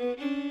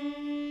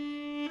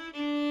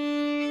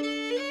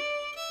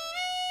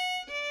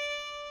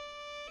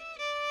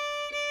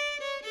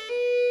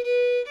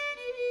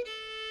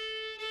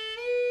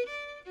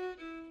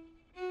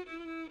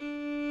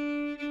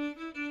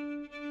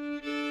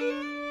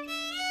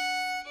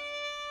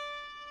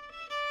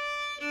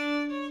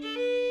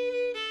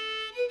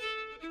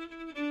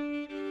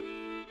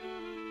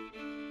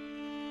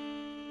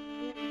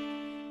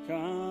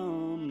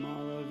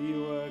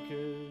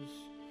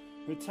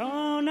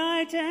 toil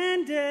night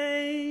and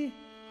day,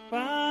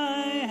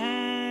 by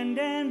hand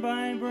and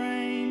by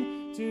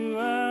brain, to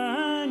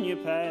earn your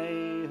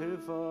pay, who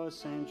for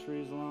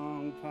centuries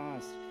long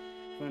past,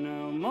 for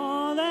no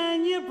more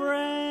than your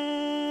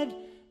bread,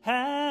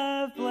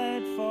 have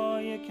bled for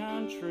your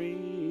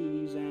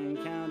countries and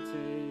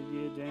counted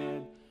your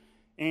dead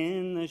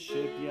in the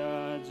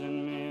shipyards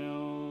and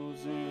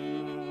mills,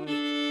 in the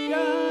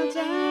yards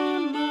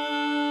and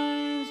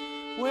mines.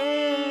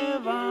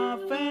 We've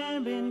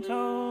often been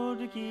told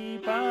to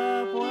keep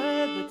up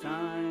with the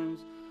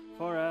times,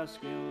 for our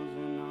skills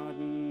are not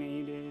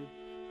needed,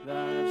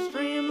 that have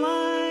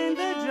streamlined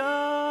the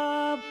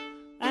job,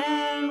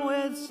 and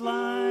with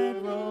slide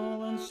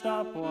rule and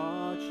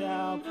stopwatch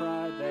our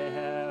pride they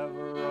have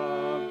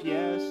robbed.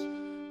 Yes,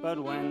 but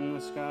when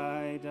the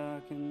sky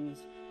darkens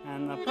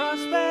and the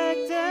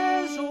prospect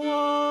is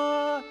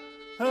war,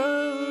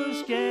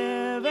 who's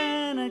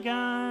given a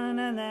gun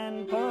and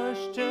then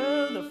pushed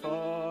to the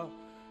fore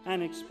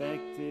and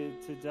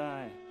expected to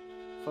die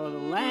for the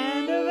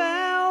land of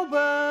our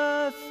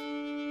birth,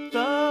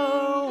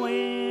 though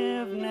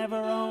we've never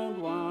owned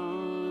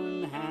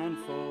one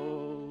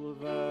handful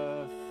of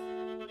earth.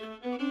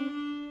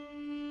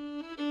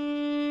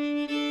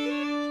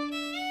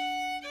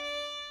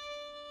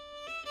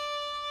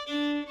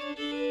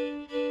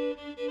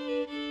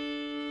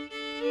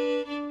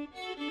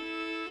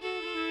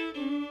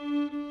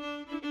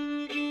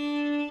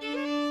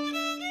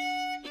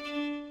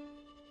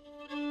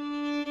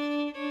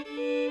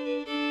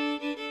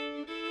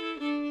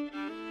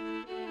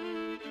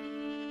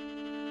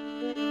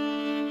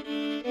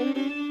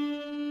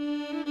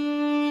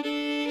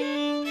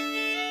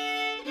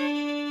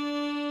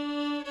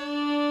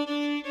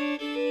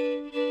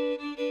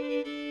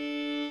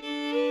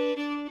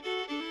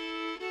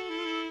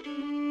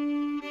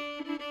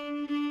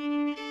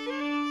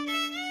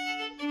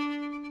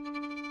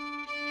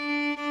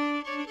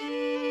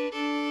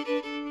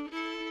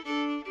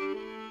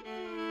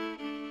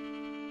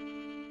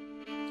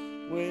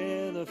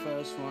 We're the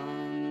first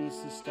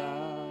ones to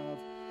starve,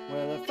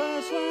 we're the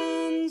first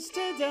ones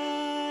to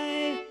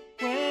die,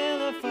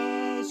 we're the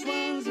first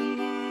ones in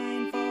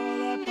line for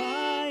that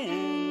pie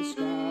in the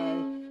sky,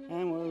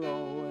 and we're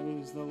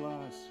always the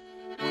last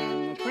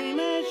when the cream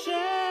is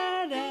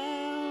shared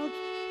out,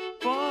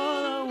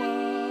 for the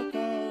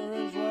worker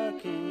is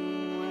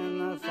working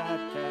when the fat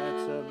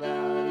cat's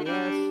about,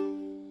 yes,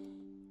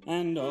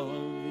 and all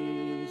of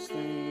these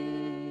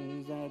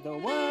things that the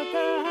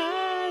worker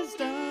has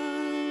done,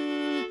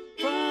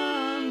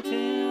 from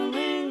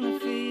tilling the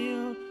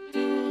field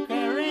to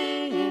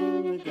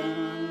carrying the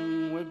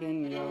gun, we've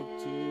been yoked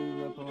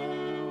to the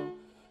plow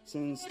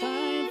since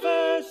time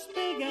first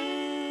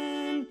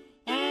began.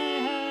 I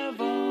have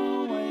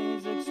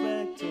always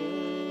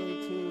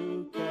expected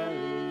to carry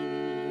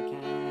the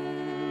can.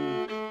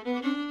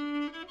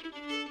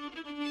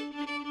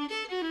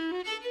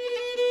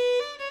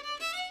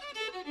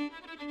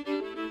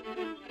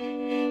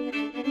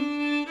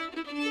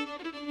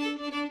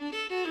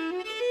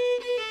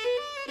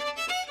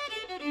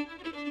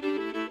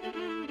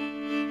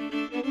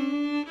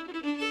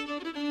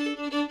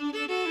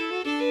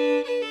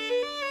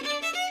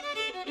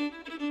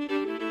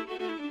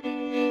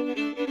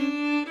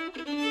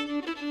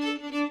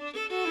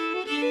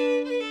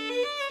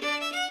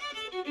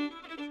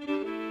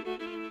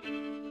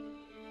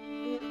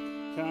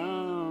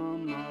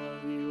 Come, all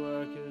of you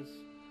workers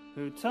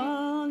who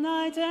toil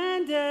night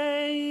and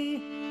day,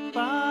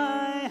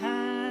 by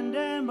hand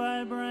and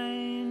by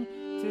brain,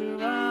 to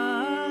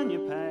earn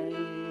your pay,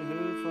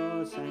 who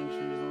for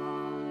centuries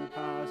long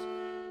past,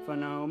 for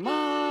no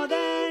more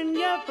than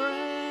your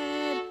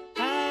bread,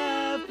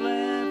 have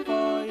bled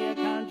for your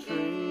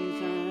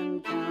countries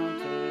and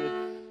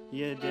counted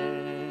your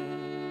dead.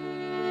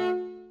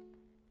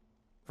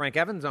 Frank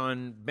Evans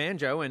on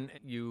banjo, and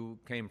you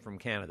came from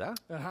Canada.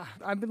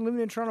 I've been living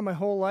in Toronto my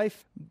whole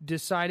life.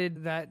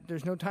 Decided that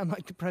there's no time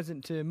like the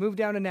present to move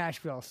down to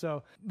Nashville.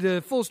 So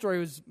the full story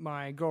was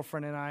my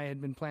girlfriend and I had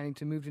been planning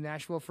to move to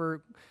Nashville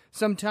for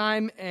some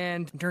time,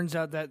 and it turns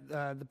out that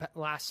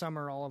last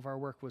summer all of our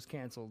work was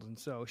canceled. And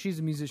so she's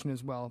a musician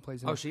as well.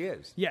 Plays. Oh, she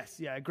is? Yes,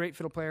 yeah, a great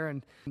fiddle player.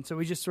 And so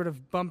we just sort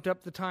of bumped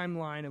up the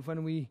timeline of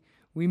when we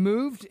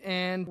moved,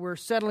 and we're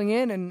settling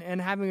in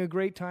and having a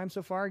great time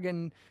so far,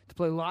 getting to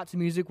play lots of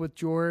music with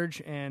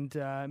George and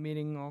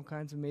meeting all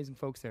kinds of amazing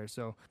folks there.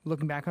 So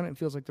looking back on it, it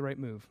feels like the right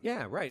move.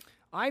 Yeah, right.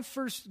 I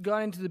first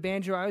got into the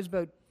banjo, I was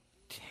about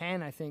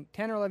 10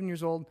 or 11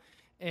 years old,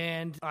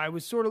 and I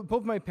was sort of,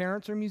 both my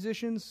parents are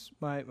musicians.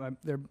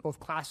 They're both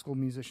classical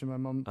musicians. My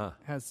mom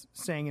has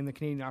sang in the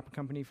Canadian Opera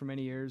Company for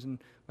many years, and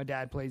my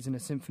dad plays in a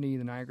symphony,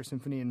 the Niagara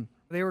Symphony, and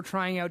they were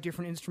trying out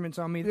different instruments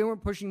on me. They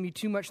weren't pushing me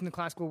too much in the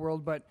classical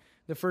world, but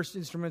the first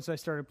instruments I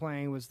started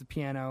playing was the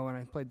piano, and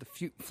I played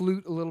the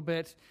flute a little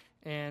bit,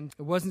 and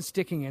it wasn't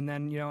sticking. And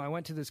then, I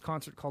went to this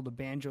concert called the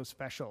Banjo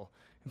Special,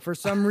 and for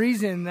some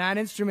reason, that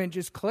instrument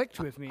just clicked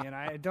with me, and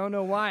I don't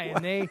know why,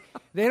 and they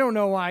don't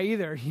know why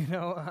either,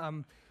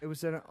 It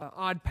was an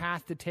odd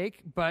path to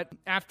take, but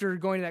after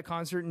going to that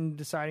concert and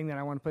deciding that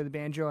I want to play the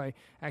banjo, I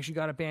actually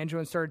got a banjo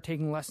and started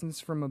taking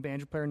lessons from a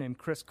banjo player named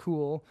Chris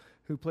Cool,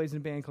 who plays in a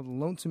band called the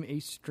Lonesome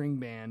Ace String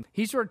Band.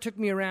 He sort of took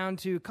me around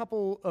to a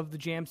couple of the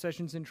jam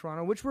sessions in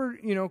Toronto, which were,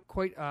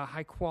 quite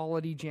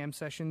high-quality jam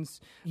sessions.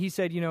 He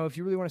said, if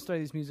you really want to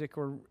study this music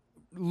or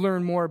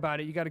learn more about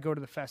it, you got to go to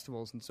the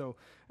festivals. And so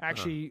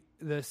actually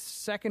the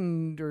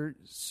second or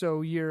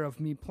so year of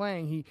me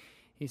playing,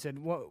 he said,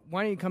 well,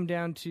 why don't you come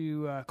down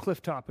to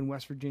Clifftop in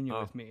West Virginia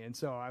with me? And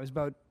so I was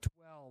about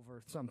 12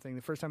 or something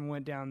the first time I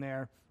went down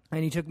there.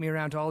 And he took me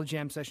around to all the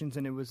jam sessions,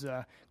 and it was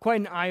quite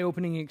an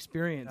eye-opening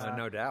experience.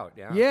 No doubt,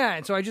 yeah. Yeah,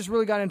 and so I just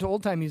really got into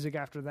old-time music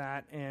after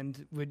that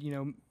and would,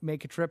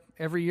 make a trip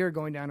every year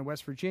going down to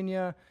West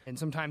Virginia. And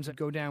sometimes I'd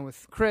go down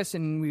with Chris,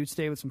 and we would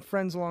stay with some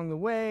friends along the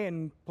way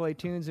and play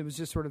tunes. It was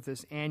just sort of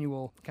this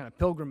annual kind of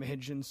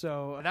pilgrimage. And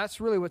so that's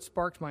really what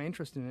sparked my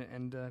interest in it,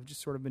 and I've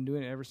just sort of been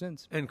doing it ever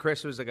since. And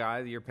Chris was a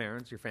guy that your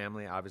parents, your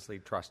family obviously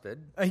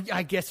trusted.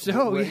 I guess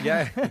so,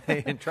 yeah.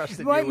 They entrusted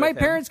you with my him.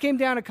 parents came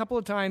down a couple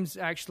of times,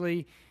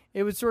 actually.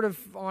 It was sort of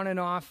on and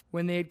off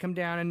when they had come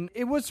down, and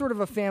it was sort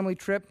of a family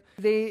trip.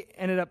 They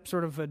ended up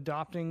sort of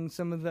adopting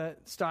some of the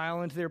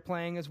style into their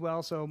playing as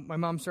well. So my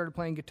mom started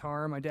playing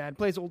guitar. My dad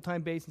plays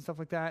old-time bass and stuff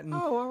like that. And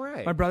all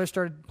right. My brother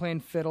started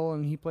playing fiddle,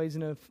 and he plays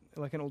in an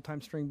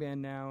old-time string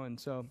band now. And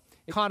so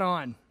it caught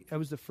on. That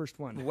was the first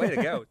one. Way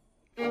to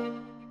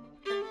go.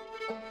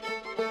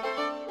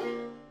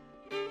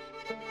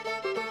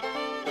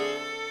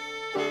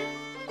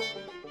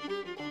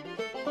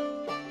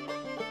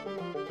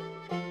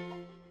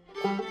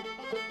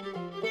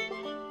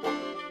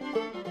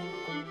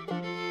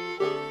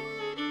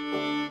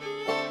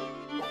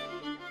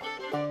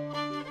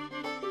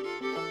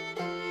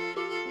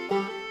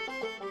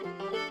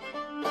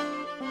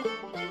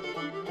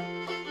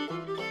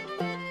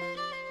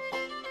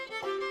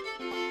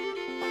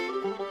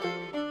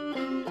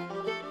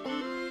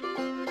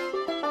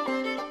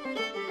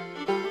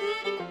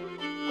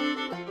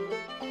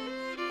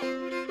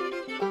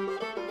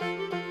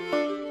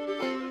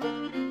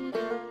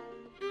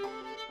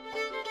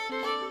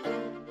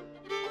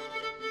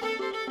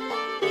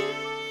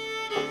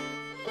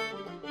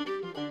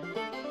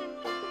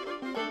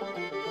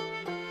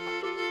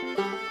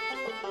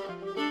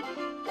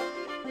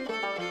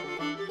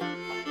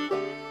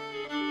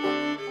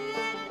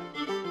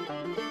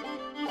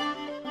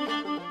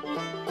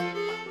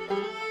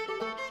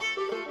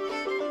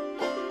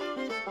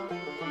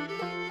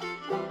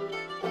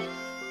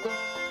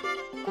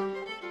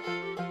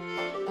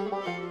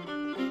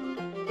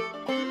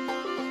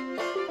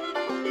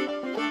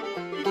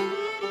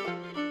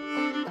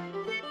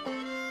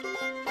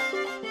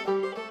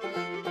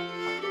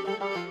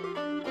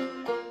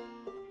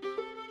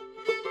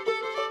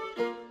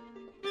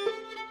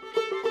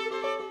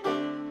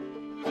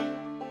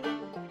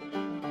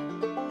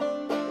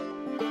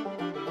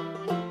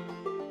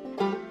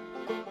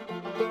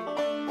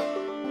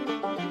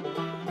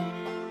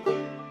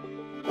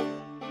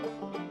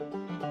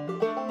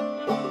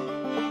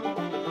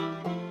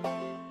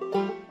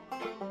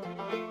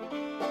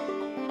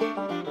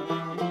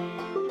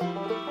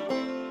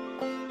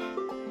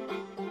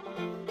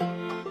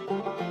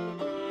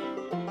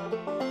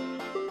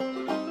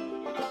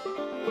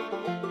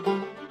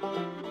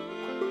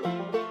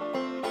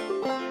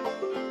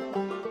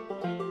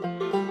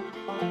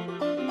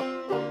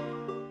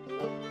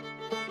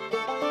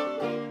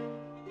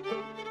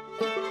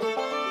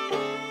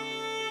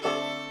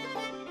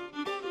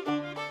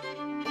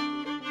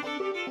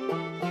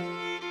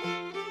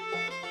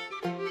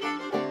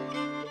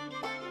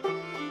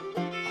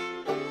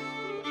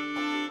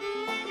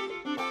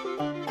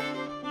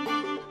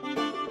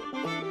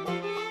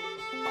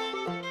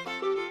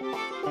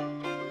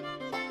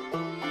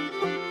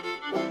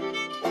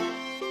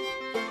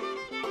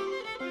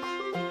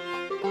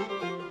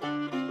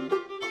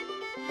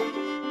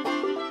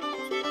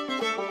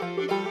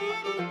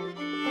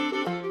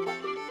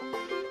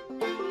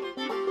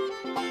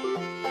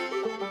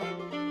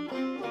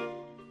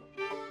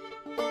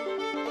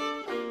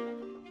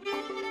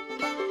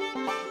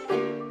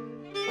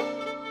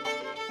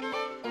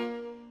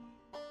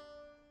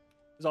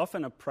 was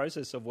often a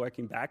process of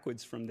working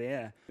backwards from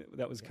there.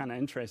 That was kind of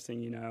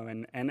interesting,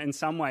 and in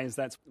some ways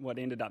that's what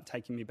ended up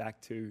taking me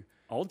back to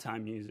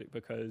old-time music,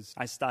 because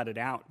I started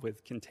out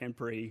with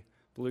contemporary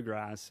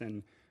bluegrass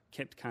and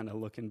kept kind of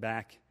looking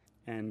back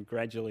and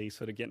gradually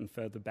sort of getting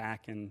further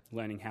back and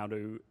learning how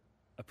to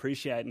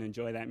appreciate and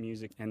enjoy that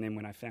music. And then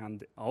when I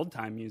found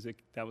old-time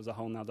music, that was a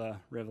whole nother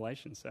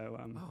revelation. So,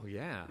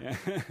 yeah.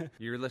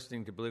 You're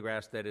listening to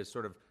bluegrass that is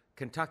sort of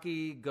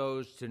Kentucky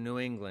goes to New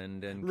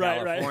England and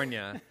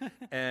California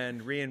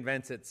and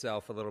reinvents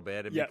itself a little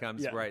bit and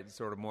becomes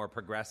sort of more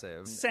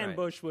progressive. Sam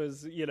Bush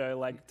was,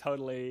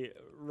 totally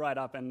right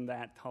up in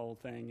that whole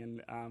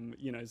thing.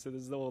 And, so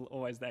there's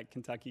always that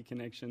Kentucky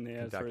connection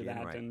there through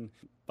that. Right.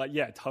 But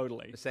yeah,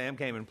 totally. Sam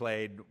came and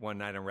played one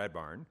night on Red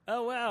Barn.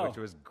 Oh, wow. Which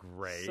was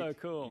great. So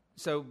cool.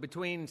 So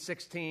between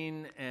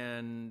 16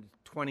 and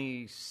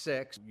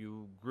 26,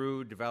 you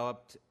grew,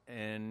 developed,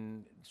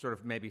 and sort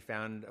of maybe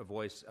found a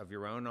voice of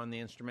your own on the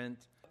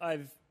instrument?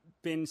 I've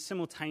been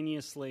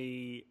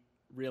simultaneously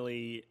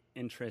really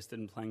interested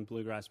in playing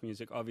bluegrass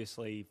music,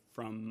 obviously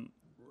from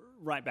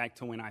right back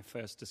to when I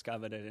first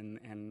discovered it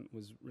and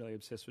was really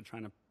obsessed with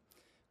trying to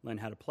learn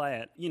how to play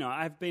it. You know,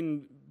 I've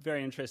been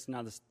very interested in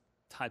other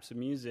types of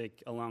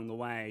music along the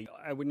way.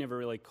 I would never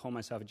really call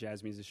myself a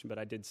jazz musician, but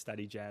I did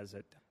study jazz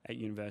at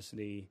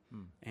university.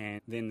 And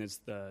then there's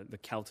the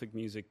Celtic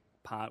music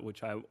part,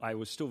 which I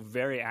was still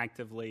very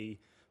actively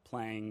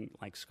playing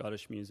like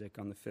Scottish music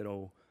on the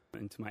fiddle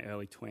into my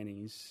early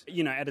 20s.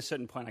 You know, at a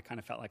certain point I kind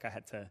of felt like I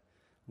had to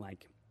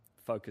like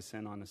focus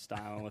in on a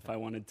style if I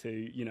wanted to,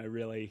 you know,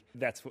 really.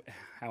 That's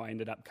how I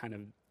ended up kind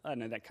of, I don't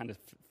know, that kind of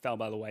fell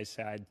by the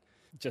wayside,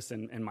 just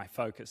in my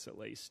focus at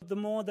least. The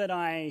more that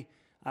I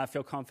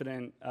feel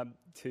confident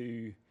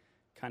to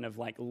kind of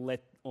like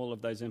let all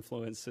of those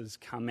influences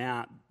come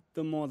out,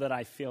 the more that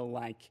I feel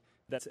like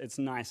it's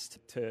nice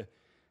to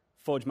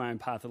forge my own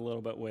path a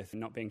little bit with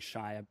not being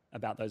shy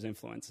about those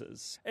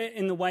influences.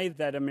 In the way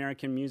that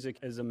American music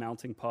is a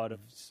melting pot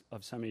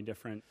of so many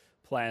different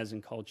players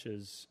and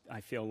cultures,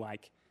 I feel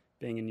like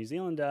being a New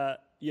Zealander,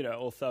 you know,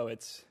 although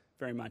it's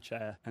very much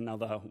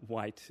another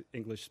white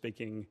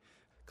English-speaking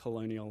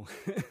colonial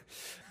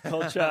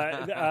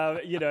culture,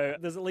 you know,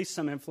 there's at least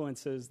some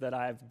influences that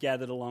I've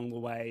gathered along the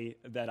way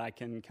that I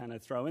can kind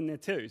of throw in there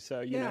too.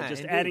 So, you know,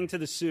 just indeed. adding to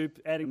the soup,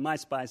 adding my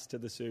spice to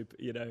the soup,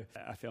 you know,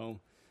 I feel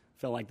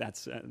like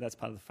that's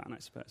part of the fun, I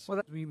suppose.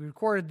 Well, we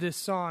recorded this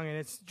song, and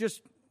it's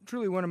just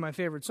truly one of my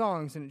favorite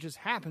songs, and it just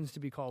happens to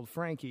be called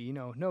Frankie. You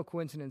know, no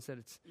coincidence that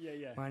it's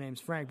My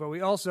Name's Frank. But we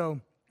also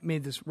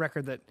made this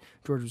record that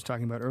George was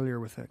talking about earlier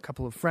with a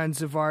couple of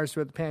friends of ours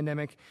throughout the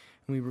pandemic,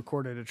 and we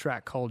recorded a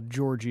track called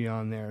Georgie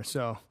on there.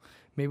 So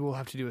maybe we'll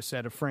have to do a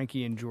set of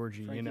Frankie and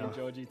Georgie, Frankie you know. and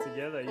Georgie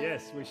together,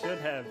 yes, we should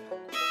have.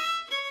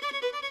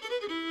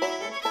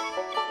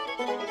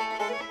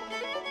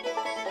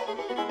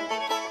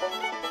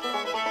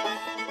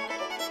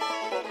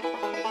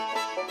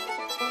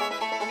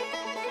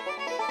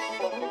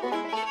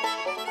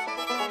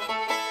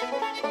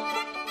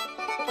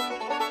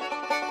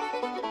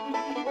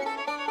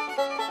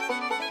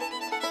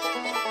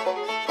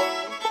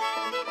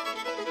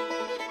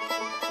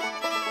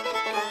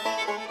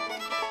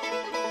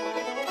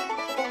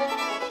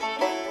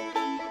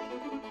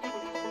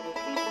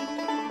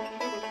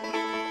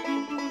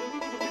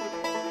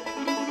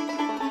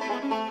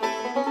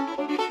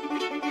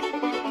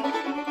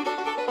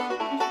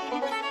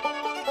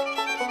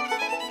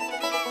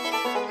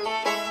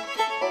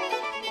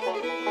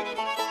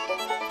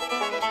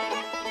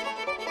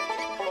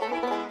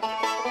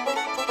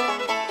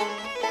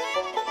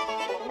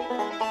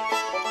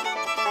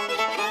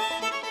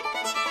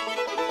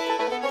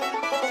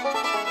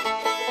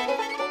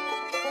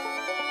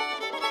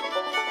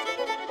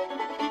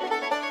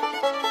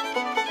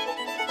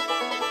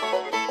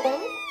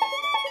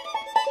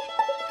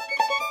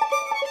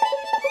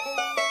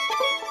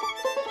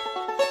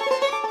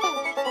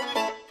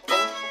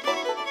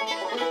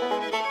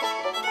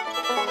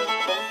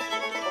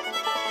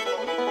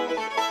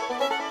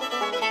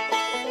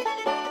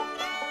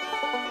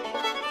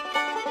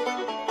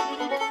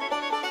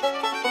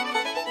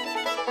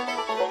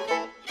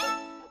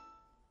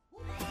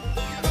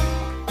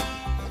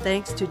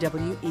 Thanks to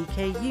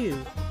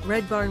WEKU,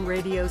 Red Barn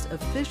Radio's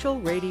official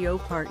radio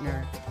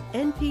partner,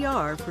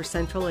 NPR for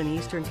Central and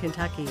Eastern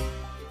Kentucky.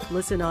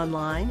 Listen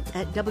online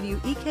at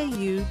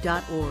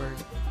weku.org.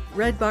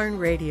 Red Barn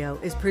Radio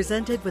is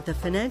presented with the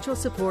financial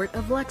support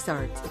of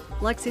LexArts,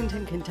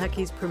 Lexington,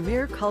 Kentucky's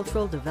premier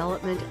cultural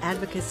development,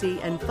 advocacy,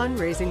 and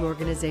fundraising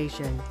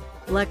organization.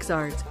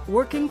 LexArts,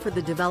 working for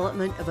the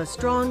development of a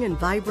strong and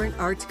vibrant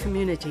arts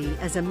community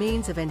as a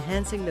means of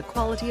enhancing the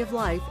quality of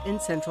life in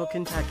Central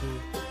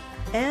Kentucky.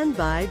 And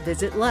by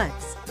Visit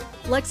Lex,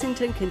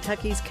 Lexington,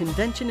 Kentucky's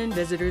Convention and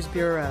Visitors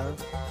Bureau.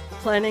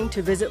 Planning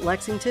to visit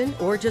Lexington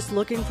or just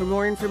looking for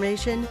more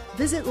information?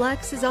 Visit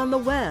Lex is on the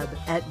web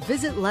at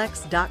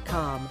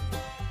visitlex.com.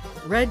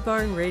 Red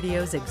Barn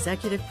Radio's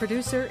executive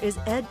producer is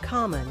Ed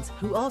Commons,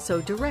 who also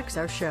directs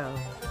our show.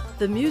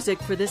 The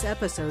music for this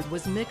episode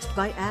was mixed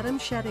by Adam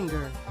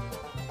Schettinger.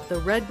 The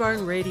Red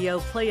Barn Radio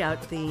playout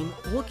theme,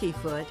 Wookie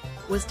Foot,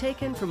 was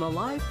taken from a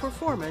live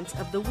performance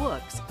of the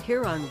Wooks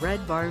here on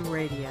Red Barn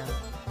Radio.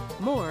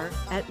 More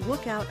at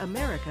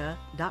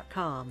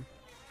WookoutAmerica.com.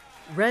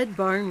 Red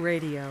Barn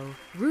Radio,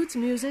 roots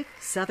music,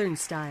 Southern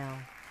style.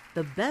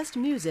 The best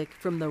music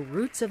from the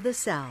roots of the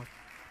South,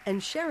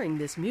 and sharing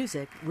this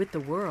music with the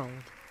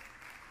world.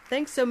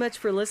 Thanks so much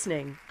for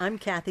listening. I'm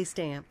Kathy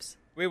Stamps.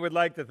 We would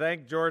like to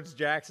thank George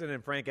Jackson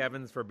and Frank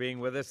Evans for being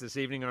with us this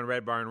evening on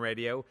Red Barn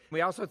Radio. We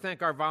also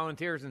thank our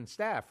volunteers and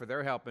staff for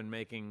their help in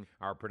making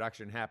our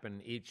production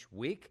happen each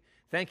week.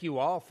 Thank you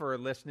all for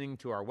listening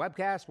to our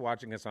webcast,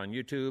 watching us on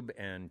YouTube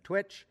and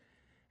Twitch,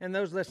 and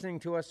those listening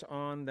to us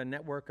on the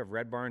network of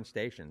Red Barn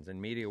stations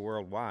and media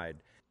worldwide.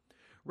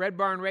 Red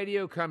Barn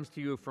Radio comes to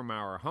you from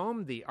our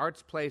home, the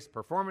Arts Place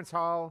Performance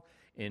Hall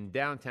in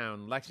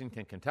downtown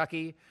Lexington,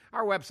 Kentucky.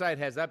 Our website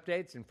has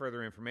updates and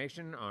further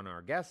information on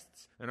our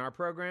guests and our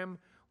program.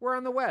 We're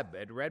on the web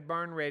at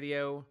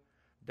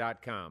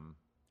redbarnradio.com.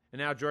 And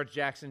now, George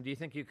Jackson, do you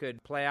think you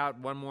could play out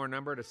one more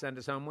number to send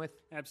us home with?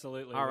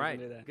 Absolutely. All we right,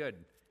 can do that. good.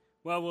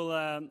 Well,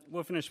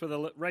 we'll finish with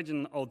a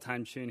raging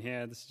old-time tune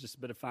here. This is just a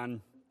bit of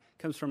fun.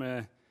 Comes from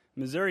a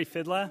Missouri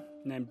fiddler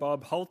named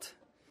Bob Holt.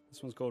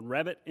 This one's called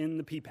Rabbit in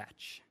the Pea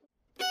Patch.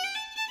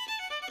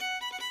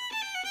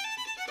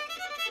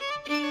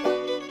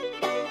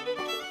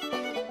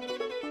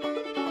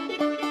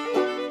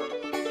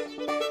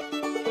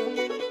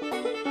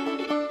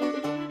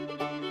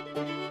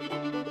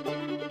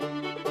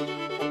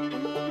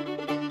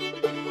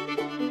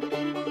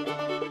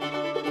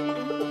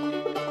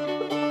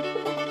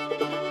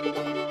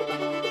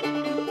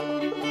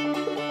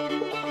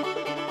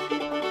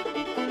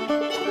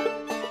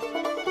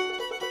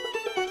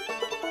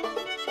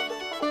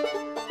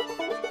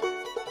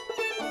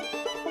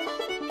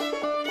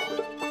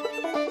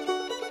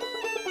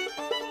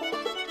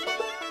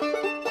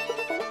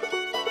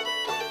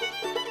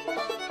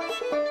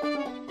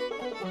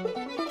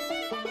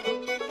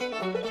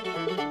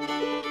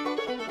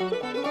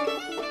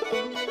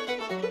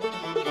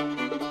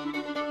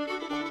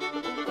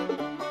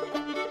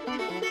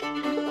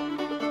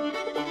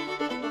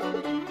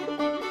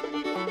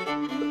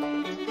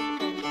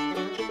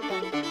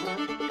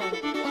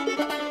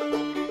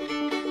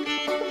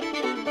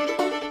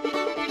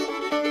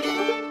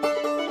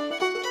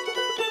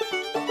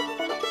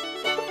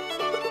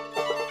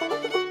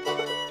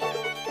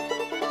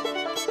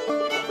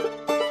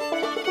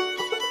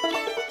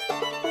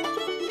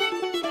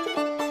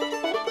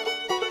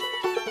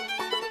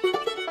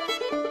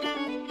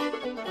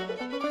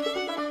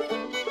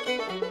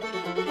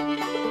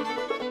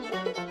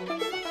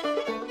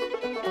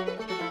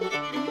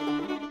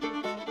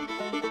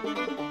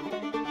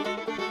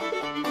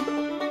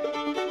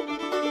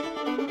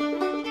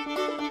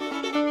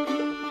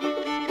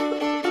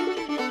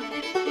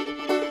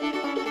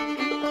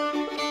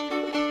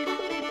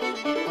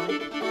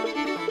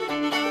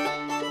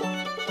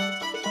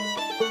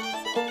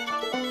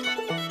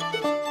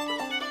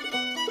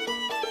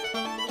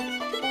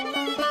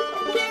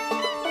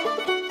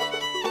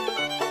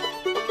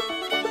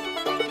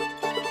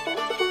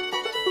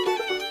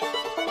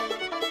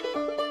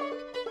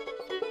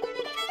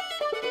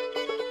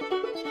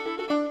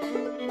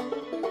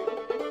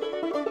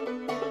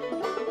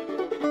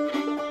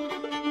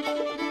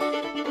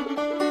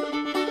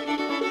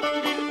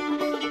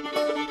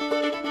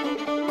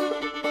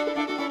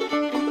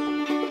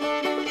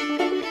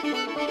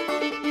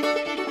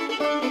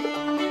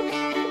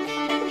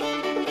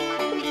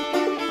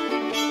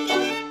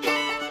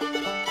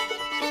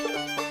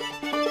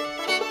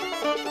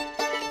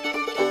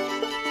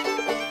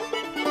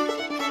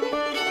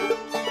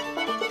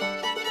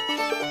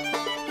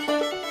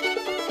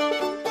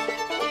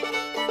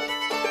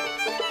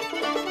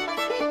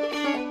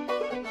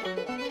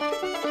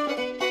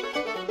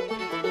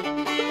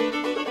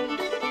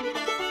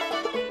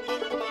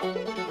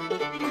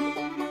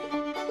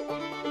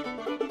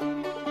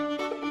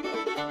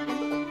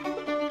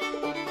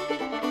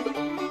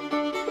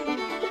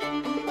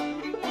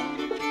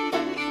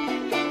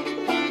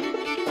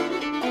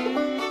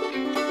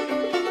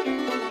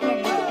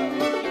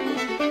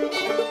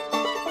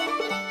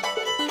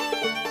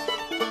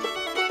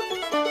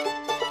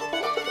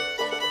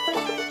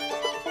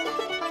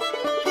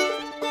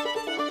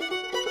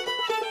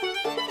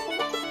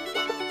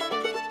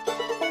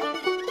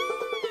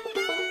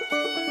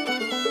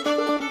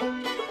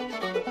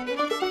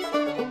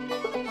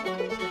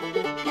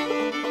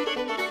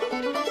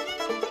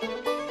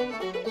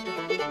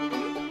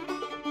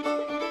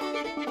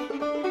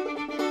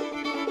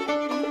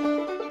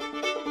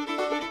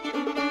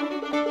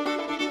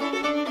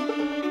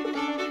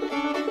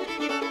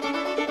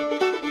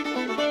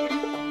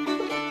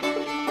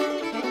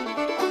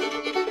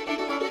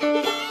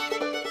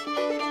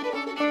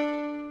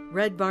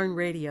 Red Barn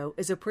Radio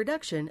is a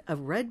production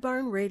of Red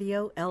Barn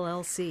Radio,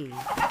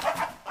 LLC.